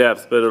tell the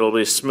depth, but it'll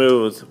be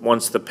smooth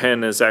once the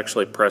pen is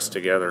actually pressed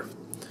together.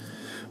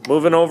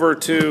 Moving over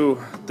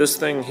to this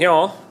thing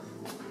here,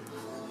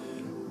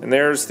 and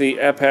there's the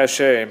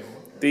épluché.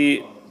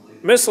 The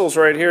missiles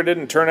right here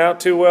didn't turn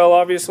out too well,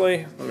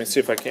 obviously. Let me see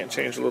if I can't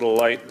change a little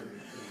light.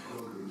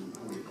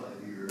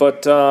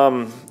 But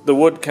the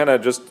wood kind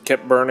of just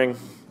kept burning.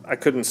 I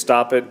couldn't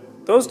stop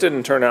it. Those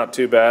didn't turn out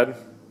too bad.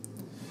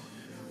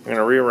 I'm going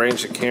to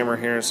rearrange the camera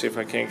here and see if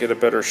I can't get a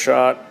better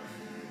shot.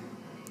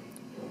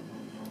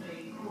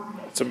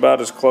 It's about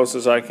as close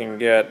as I can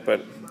get,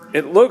 but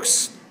it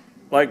looks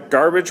like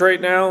garbage right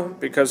now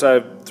because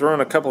I've thrown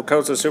a couple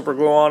coats of super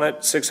glue on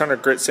it,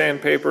 600 grit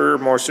sandpaper,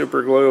 more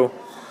super glue.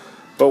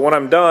 But when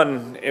I'm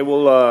done, it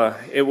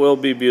will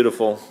be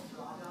beautiful.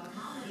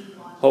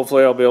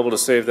 Hopefully I'll be able to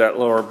save that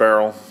lower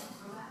barrel.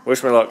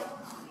 Wish me luck.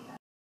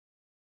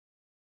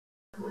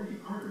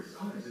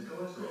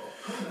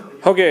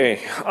 Okay,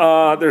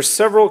 there's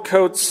several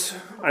coats.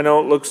 I know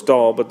it looks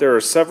dull, but there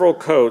are several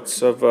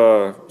coats of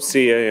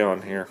CA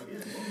on here.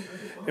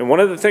 And one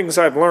of the things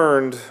I've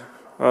learned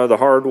the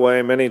hard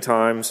way many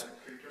times,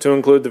 to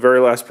include the very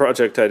last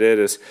project I did,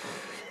 is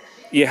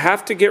you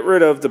have to get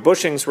rid of the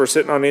bushings were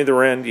sitting on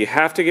either end. You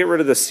have to get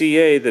rid of the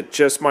CA that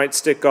just might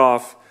stick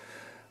off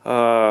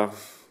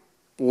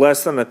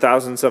less than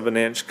 1/1000th of an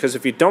inch, because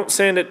if you don't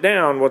sand it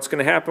down, what's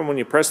going to happen when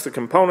you press the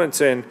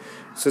components in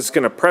is it's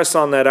going to press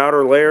on that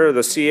outer layer of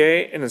the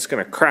CA and it's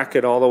going to crack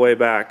it all the way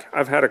back.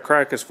 I've had a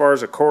crack as far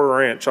as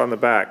 1/4 inch on the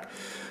back.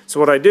 So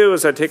what I do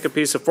is I take a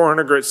piece of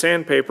 400 grit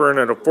sandpaper and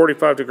at a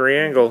 45-degree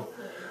angle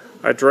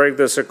I drag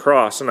this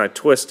across and I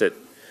twist it.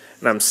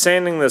 And I'm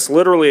sanding this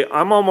literally,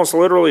 I'm almost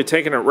literally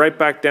taking it right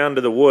back down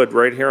to the wood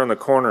right here on the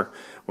corner.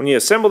 When you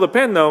assemble the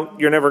pen though,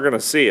 you're never going to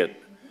see it.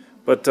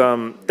 But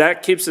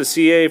that keeps the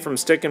CA from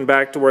sticking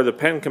back to where the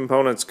pen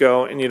components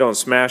go and you don't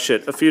smash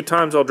it. A few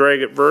times I'll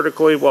drag it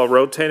vertically while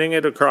rotating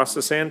it across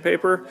the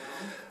sandpaper.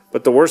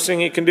 But the worst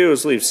thing you can do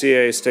is leave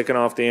CA sticking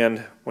off the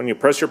end. When you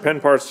press your pen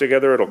parts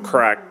together, it'll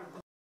crack.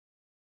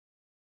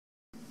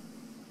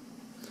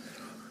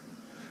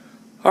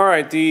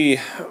 Alright, the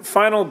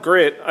final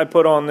grit I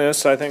put on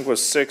this I think was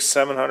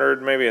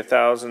 600-700, maybe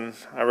 1,000.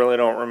 I really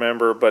don't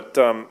remember. But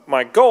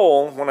my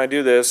goal when I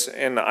do this,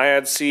 and I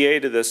add CA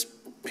to this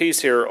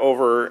piece here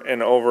over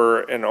and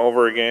over and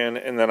over again,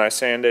 and then I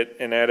sand it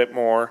and add it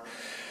more,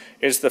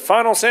 is the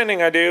final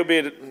sanding I do, be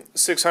it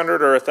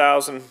 600 or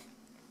 1,000,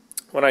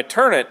 when I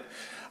turn it,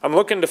 I'm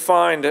looking to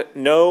find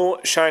no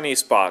shiny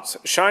spots.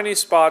 Shiny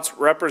spots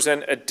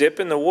represent a dip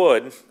in the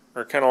wood,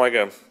 or kind of like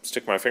a,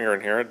 stick my finger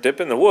in here, a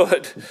dip in the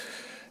wood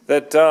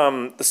that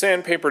the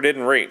sandpaper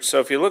didn't reach. So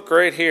if you look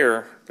right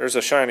here, there's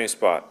a shiny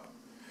spot.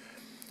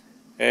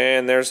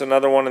 And there's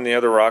another one in the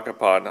other rocket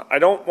pod. I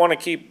don't want to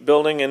keep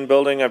building and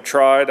building. I've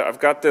tried. I've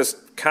got this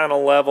kind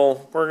of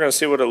level. We're going to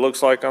see what it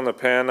looks like on the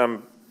pen.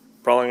 I'm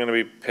probably going to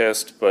be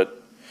pissed,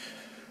 but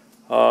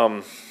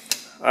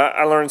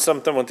I learned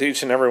something with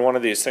each and every one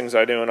of these things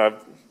I do, and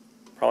I've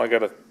probably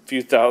got a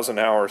few thousand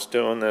hours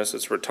doing this.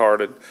 It's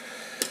retarded.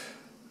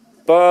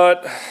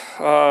 But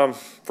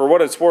for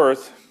what it's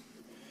worth,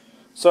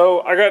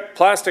 so I got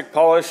plastic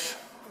polish.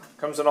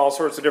 Comes in all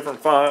sorts of different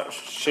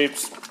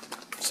shapes,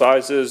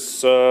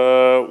 sizes,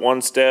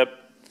 one step.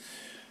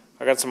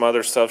 I got some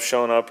other stuff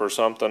showing up or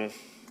something.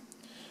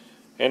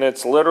 And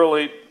it's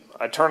literally,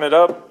 I turn it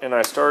up and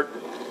I start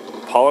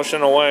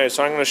polishing away.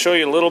 So I'm going to show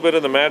you a little bit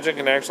of the magic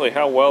and actually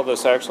how well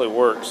this actually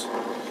works.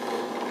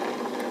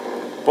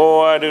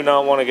 Boy, I do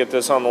not want to get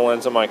this on the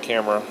lens of my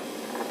camera.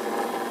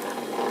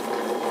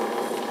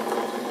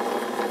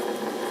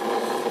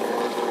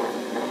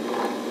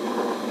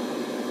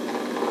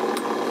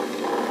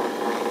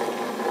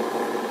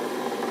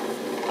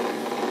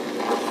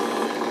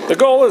 The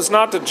goal is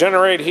not to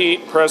generate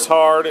heat, press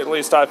hard. At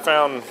least I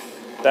found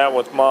that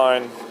with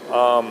mine.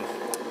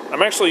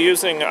 I'm actually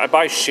using, I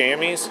buy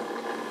chamois.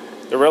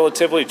 They're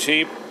relatively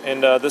cheap,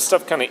 and this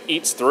stuff kind of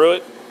eats through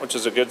it, which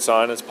is a good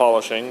sign. It's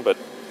polishing, but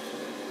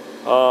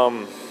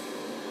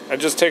I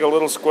just take a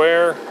little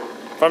square.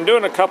 If I'm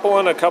doing a couple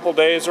in a couple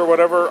days or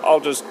whatever, I'll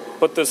just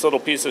put this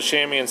little piece of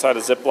chamois inside a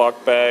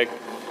Ziploc bag,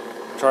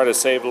 try to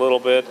save a little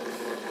bit.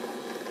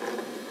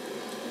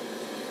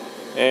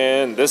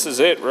 And this is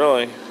it,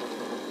 really.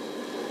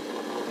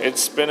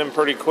 It's spinning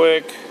pretty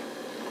quick,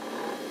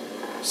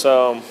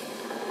 so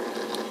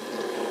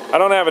I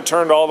don't have it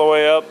turned all the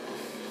way up.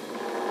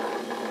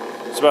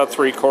 It's about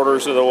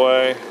 3/4 of the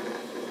way.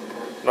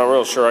 I'm not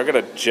real sure. I got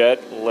a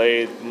jet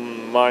lathe.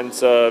 Mine's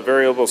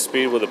variable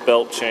speed with a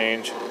belt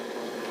change.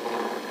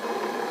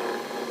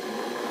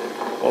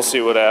 We'll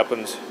see what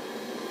happens.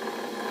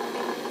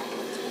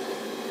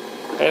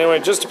 Anyway,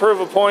 just to prove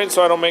a point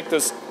so I don't make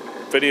this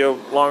video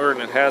longer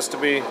than it has to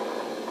be,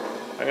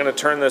 I'm going to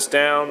turn this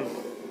down.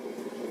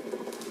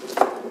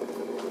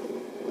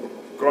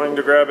 Going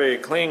to grab a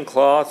clean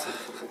cloth.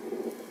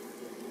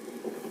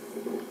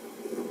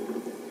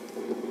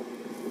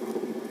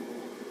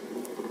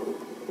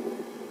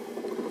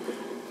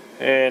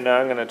 And now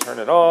I'm going to turn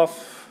it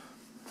off.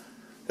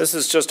 This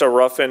is just a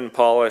rough-end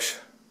polish,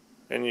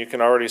 and you can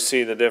already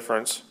see the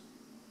difference.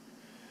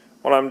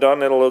 When I'm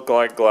done, it'll look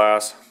like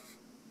glass.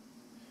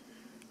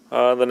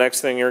 The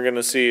next thing you're going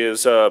to see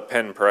is a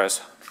pen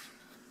press.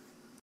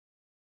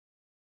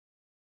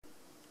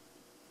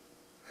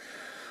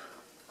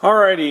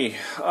 Alrighty,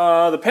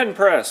 the pen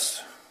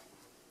press.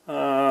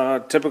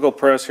 Typical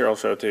press here, I'll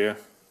show it to you.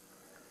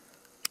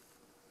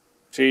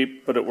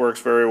 Cheap, but it works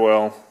very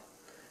well.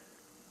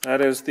 That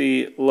is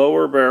the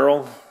lower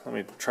barrel. Let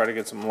me try to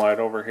get some light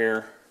over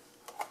here.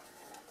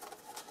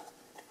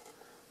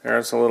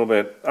 There's a little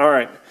bit.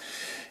 Alright,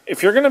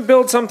 if you're going to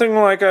build something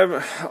like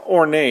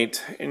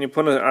ornate, and you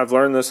put I've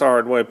learned this the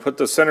hard way, put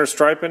the center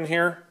stripe in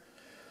here,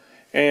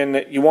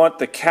 and you want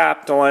the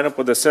cap to line up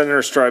with the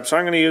center stripe. So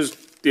I'm going to use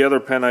the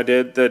other pen I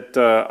did that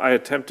I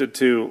attempted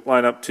to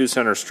line up 2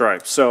 center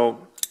stripes.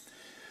 So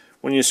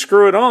when you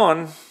screw it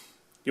on,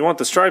 you want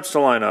the stripes to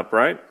line up,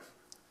 right?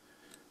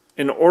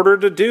 In order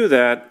to do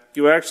that,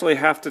 you actually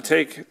have to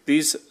take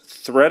these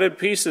threaded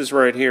pieces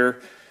right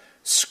here,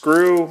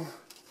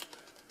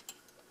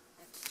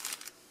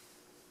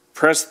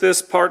 press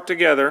this part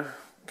together,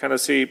 kind of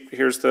see,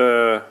 here's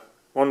the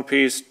one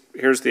piece,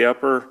 here's the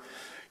upper.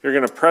 You're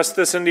going to press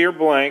this into your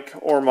blank,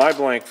 or my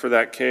blank for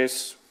that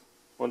case.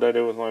 What did I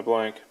do with my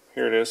blank?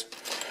 Here it is.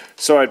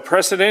 So I'd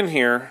press it in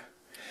here,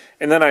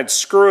 and then I'd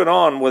screw it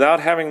on without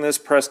having this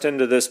pressed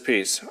into this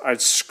piece.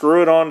 I'd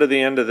screw it on to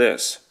the end of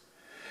this.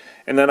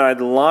 And then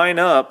I'd line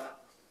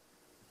up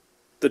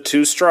the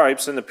 2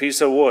 stripes in the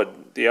piece of wood,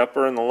 the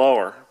upper and the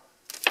lower.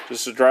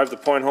 Just to drive the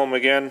point home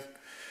again,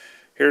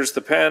 here's the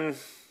pen,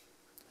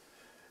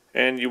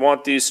 and you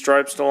want these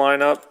stripes to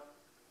line up.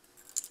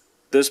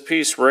 This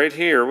piece right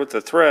here with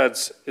the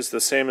threads is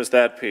the same as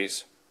that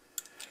piece.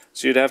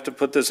 So you'd have to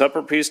put this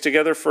upper piece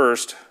together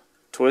first,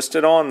 twist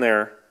it on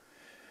there,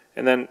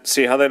 and then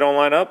see how they don't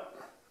line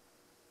up?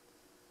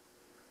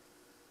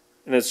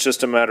 And it's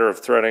just a matter of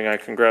threading. I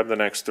can grab the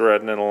next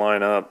thread and it'll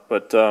line up,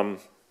 but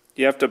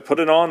you have to put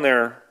it on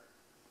there,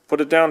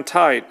 put it down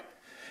tight,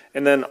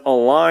 and then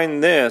align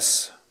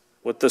this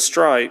with the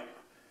stripe,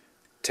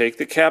 take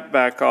the cap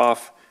back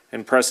off,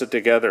 and press it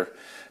together.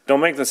 Don't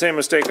make the same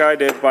mistake I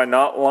did by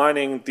not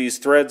lining these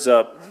threads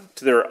up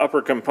to their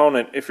upper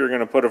component if you're going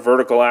to put a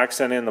vertical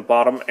accent in the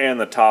bottom and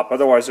the top.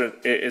 Otherwise,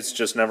 it's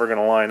just never going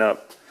to line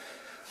up.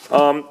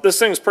 This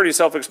thing's pretty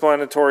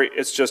self-explanatory.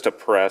 It's just a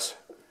press.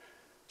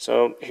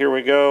 So here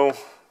we go.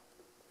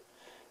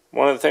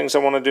 One of the things I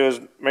want to do is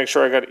make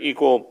sure I got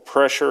equal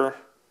pressure.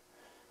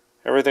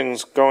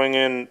 Everything's going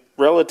in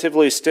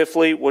relatively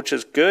stiffly, which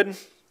is good.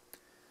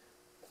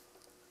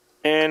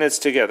 And it's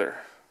together.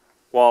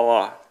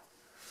 Voila.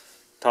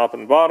 Top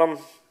and bottom.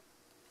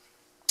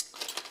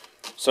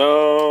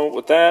 So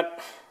with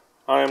that,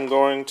 I'm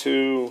going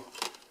to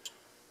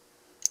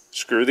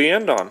screw the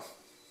end on.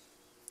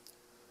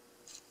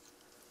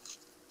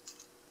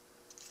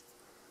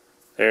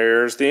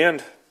 There's the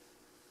end.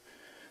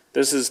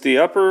 This is the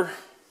upper.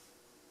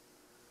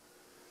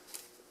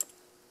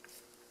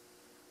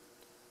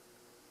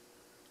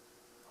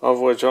 Of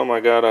which, oh my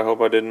God, I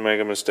hope I didn't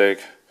make a mistake.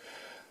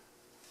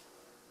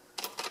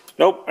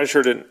 Nope, I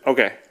sure didn't.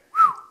 Okay.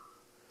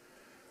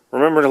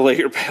 Remember to lay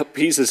your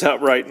pieces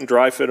out right and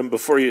dry fit them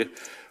before you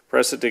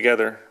press it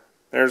together.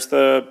 There's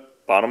the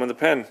bottom of the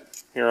pen.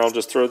 Here, I'll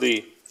just throw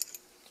the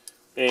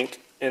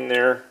ink in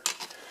there.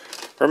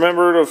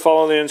 Remember to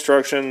follow the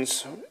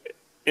instructions.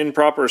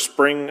 Improper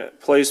spring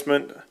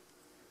placement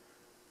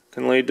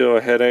can lead to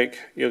a headache.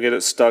 You'll get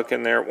it stuck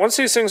in there. Once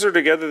these things are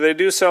together, they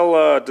do sell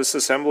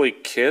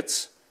disassembly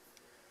kits.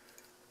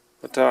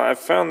 But I've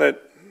found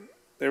that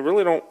they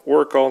really don't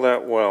work all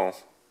that well.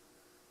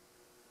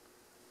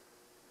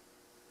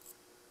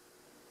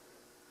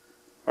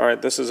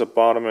 Alright, this is a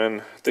bottom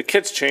end. The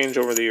kits change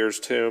over the years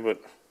too,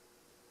 but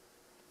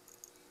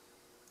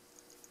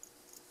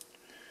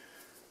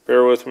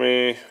bear with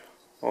me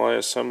while I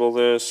assemble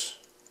this.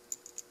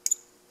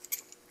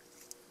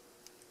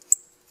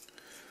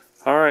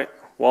 Alright,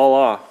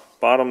 voila.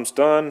 Bottom's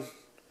done.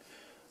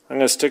 I'm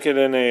going to stick it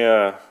in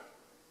a...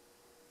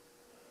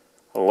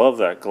 I love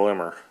that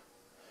glimmer.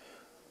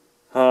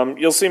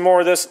 You'll see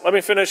more of this. Let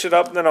me finish it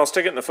up, and then I'll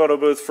stick it in the photo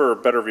booth for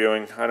better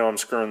viewing. I know I'm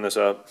screwing this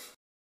up.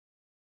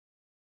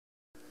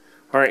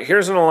 Alright,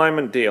 here's an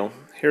alignment deal.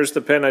 Here's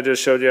the pin I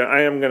just showed you.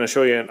 I am going to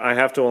show you, I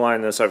have to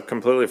align this. I've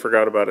completely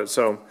forgot about it.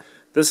 So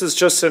this is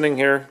just sitting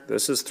here.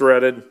 This is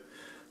threaded.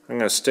 I'm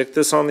going to stick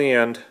this on the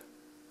end.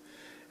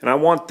 And I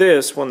want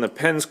this, when the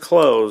pen's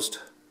closed,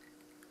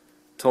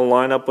 to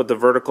line up with the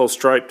vertical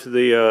stripe to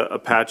the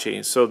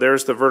Apache. So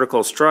there's the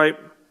vertical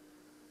stripe.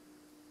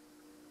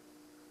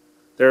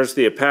 There's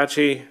the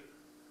Apache.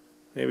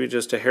 Maybe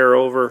just a hair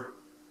over.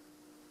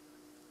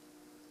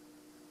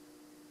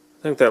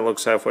 I think that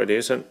looks halfway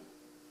decent.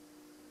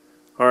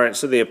 Alright,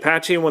 so the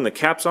Apache, when the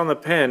cap's on the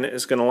pen,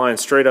 is going to line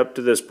straight up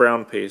to this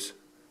brown piece.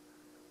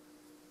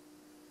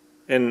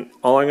 And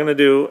all I'm going to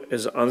do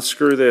is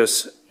unscrew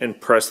this and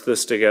press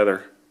this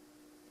together.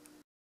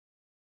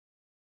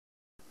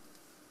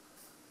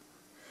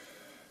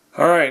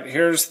 Alright,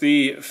 here's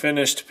the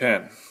finished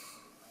pen.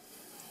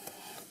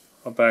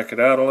 I'll back it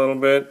out a little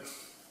bit.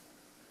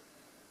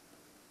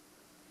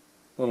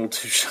 A little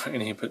too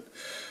shiny, but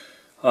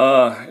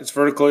it's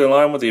vertically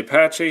aligned with the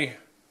Apache.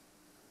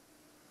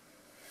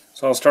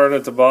 So I'll start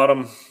at the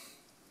bottom.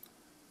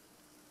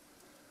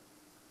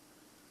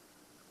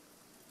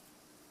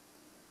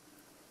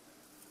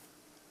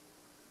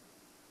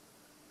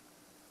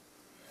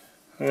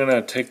 I'm going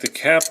to take the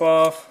cap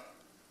off.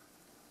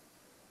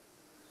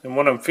 And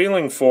what I'm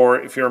feeling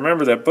for, if you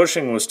remember, that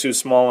bushing was too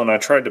small and I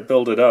tried to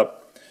build it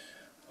up.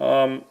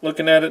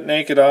 Looking at it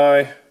naked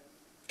eye,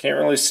 can't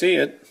really see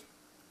it.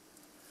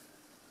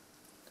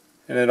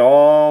 And it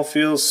all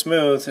feels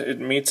smooth.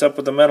 It meets up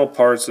with the metal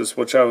parts, is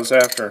what I was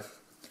after.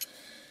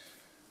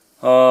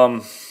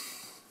 All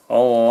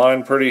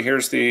aligned pretty.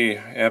 Here's the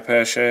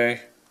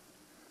Apache.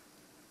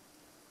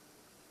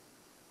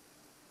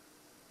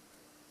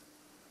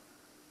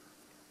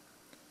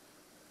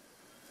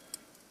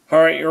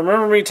 Alright, you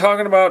remember me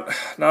talking about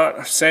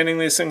not sanding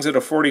these things at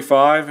a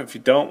 45? If you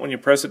don't, when you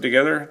press it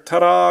together,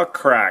 ta-da,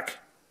 crack.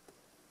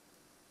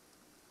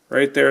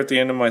 Right there at the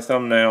end of my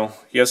thumbnail.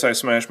 Yes, I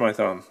smashed my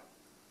thumb.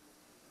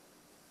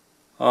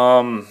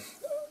 I'm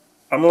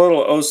a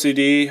little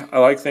OCD. I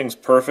like things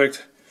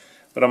perfect,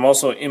 but I'm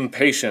also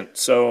impatient,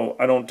 so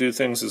I don't do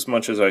things as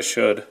much as I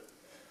should.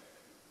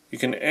 You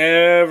can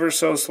ever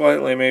so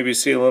slightly maybe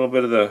see a little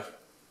bit of the,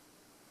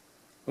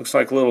 looks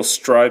like little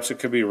stripes. It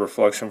could be a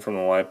reflection from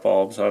the light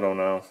bulbs. I don't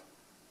know.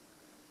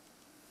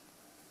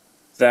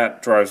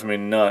 That drives me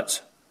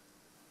nuts.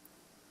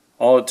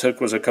 All it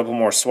took was a couple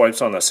more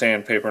swipes on the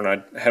sandpaper and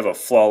I'd have a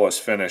flawless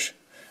finish.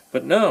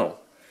 But no.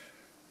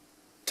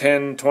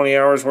 10, 20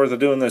 hours worth of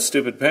doing this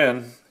stupid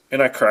pen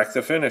and I cracked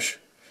the finish.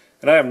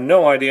 And I have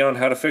no idea on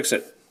how to fix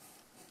it.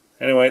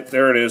 Anyway,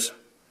 there it is.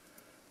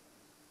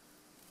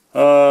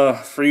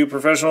 For you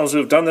professionals who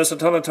have done this a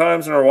ton of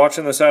times and are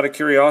watching this out of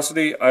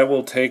curiosity, I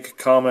will take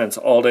comments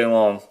all day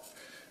long.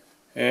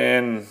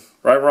 And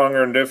right, wrong,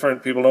 or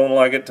indifferent, people don't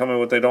like it, tell me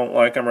what they don't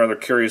like. I'm rather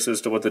curious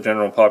as to what the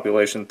general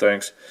population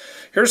thinks.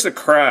 Here's the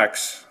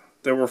cracks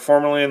that were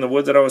formerly in the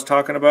wood that I was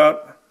talking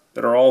about,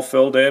 that are all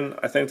filled in.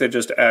 I think they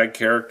just add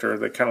character.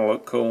 They kind of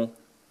look cool.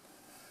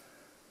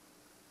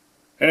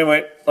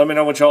 Anyway, let me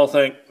know what y'all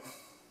think.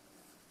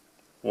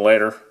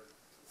 Later.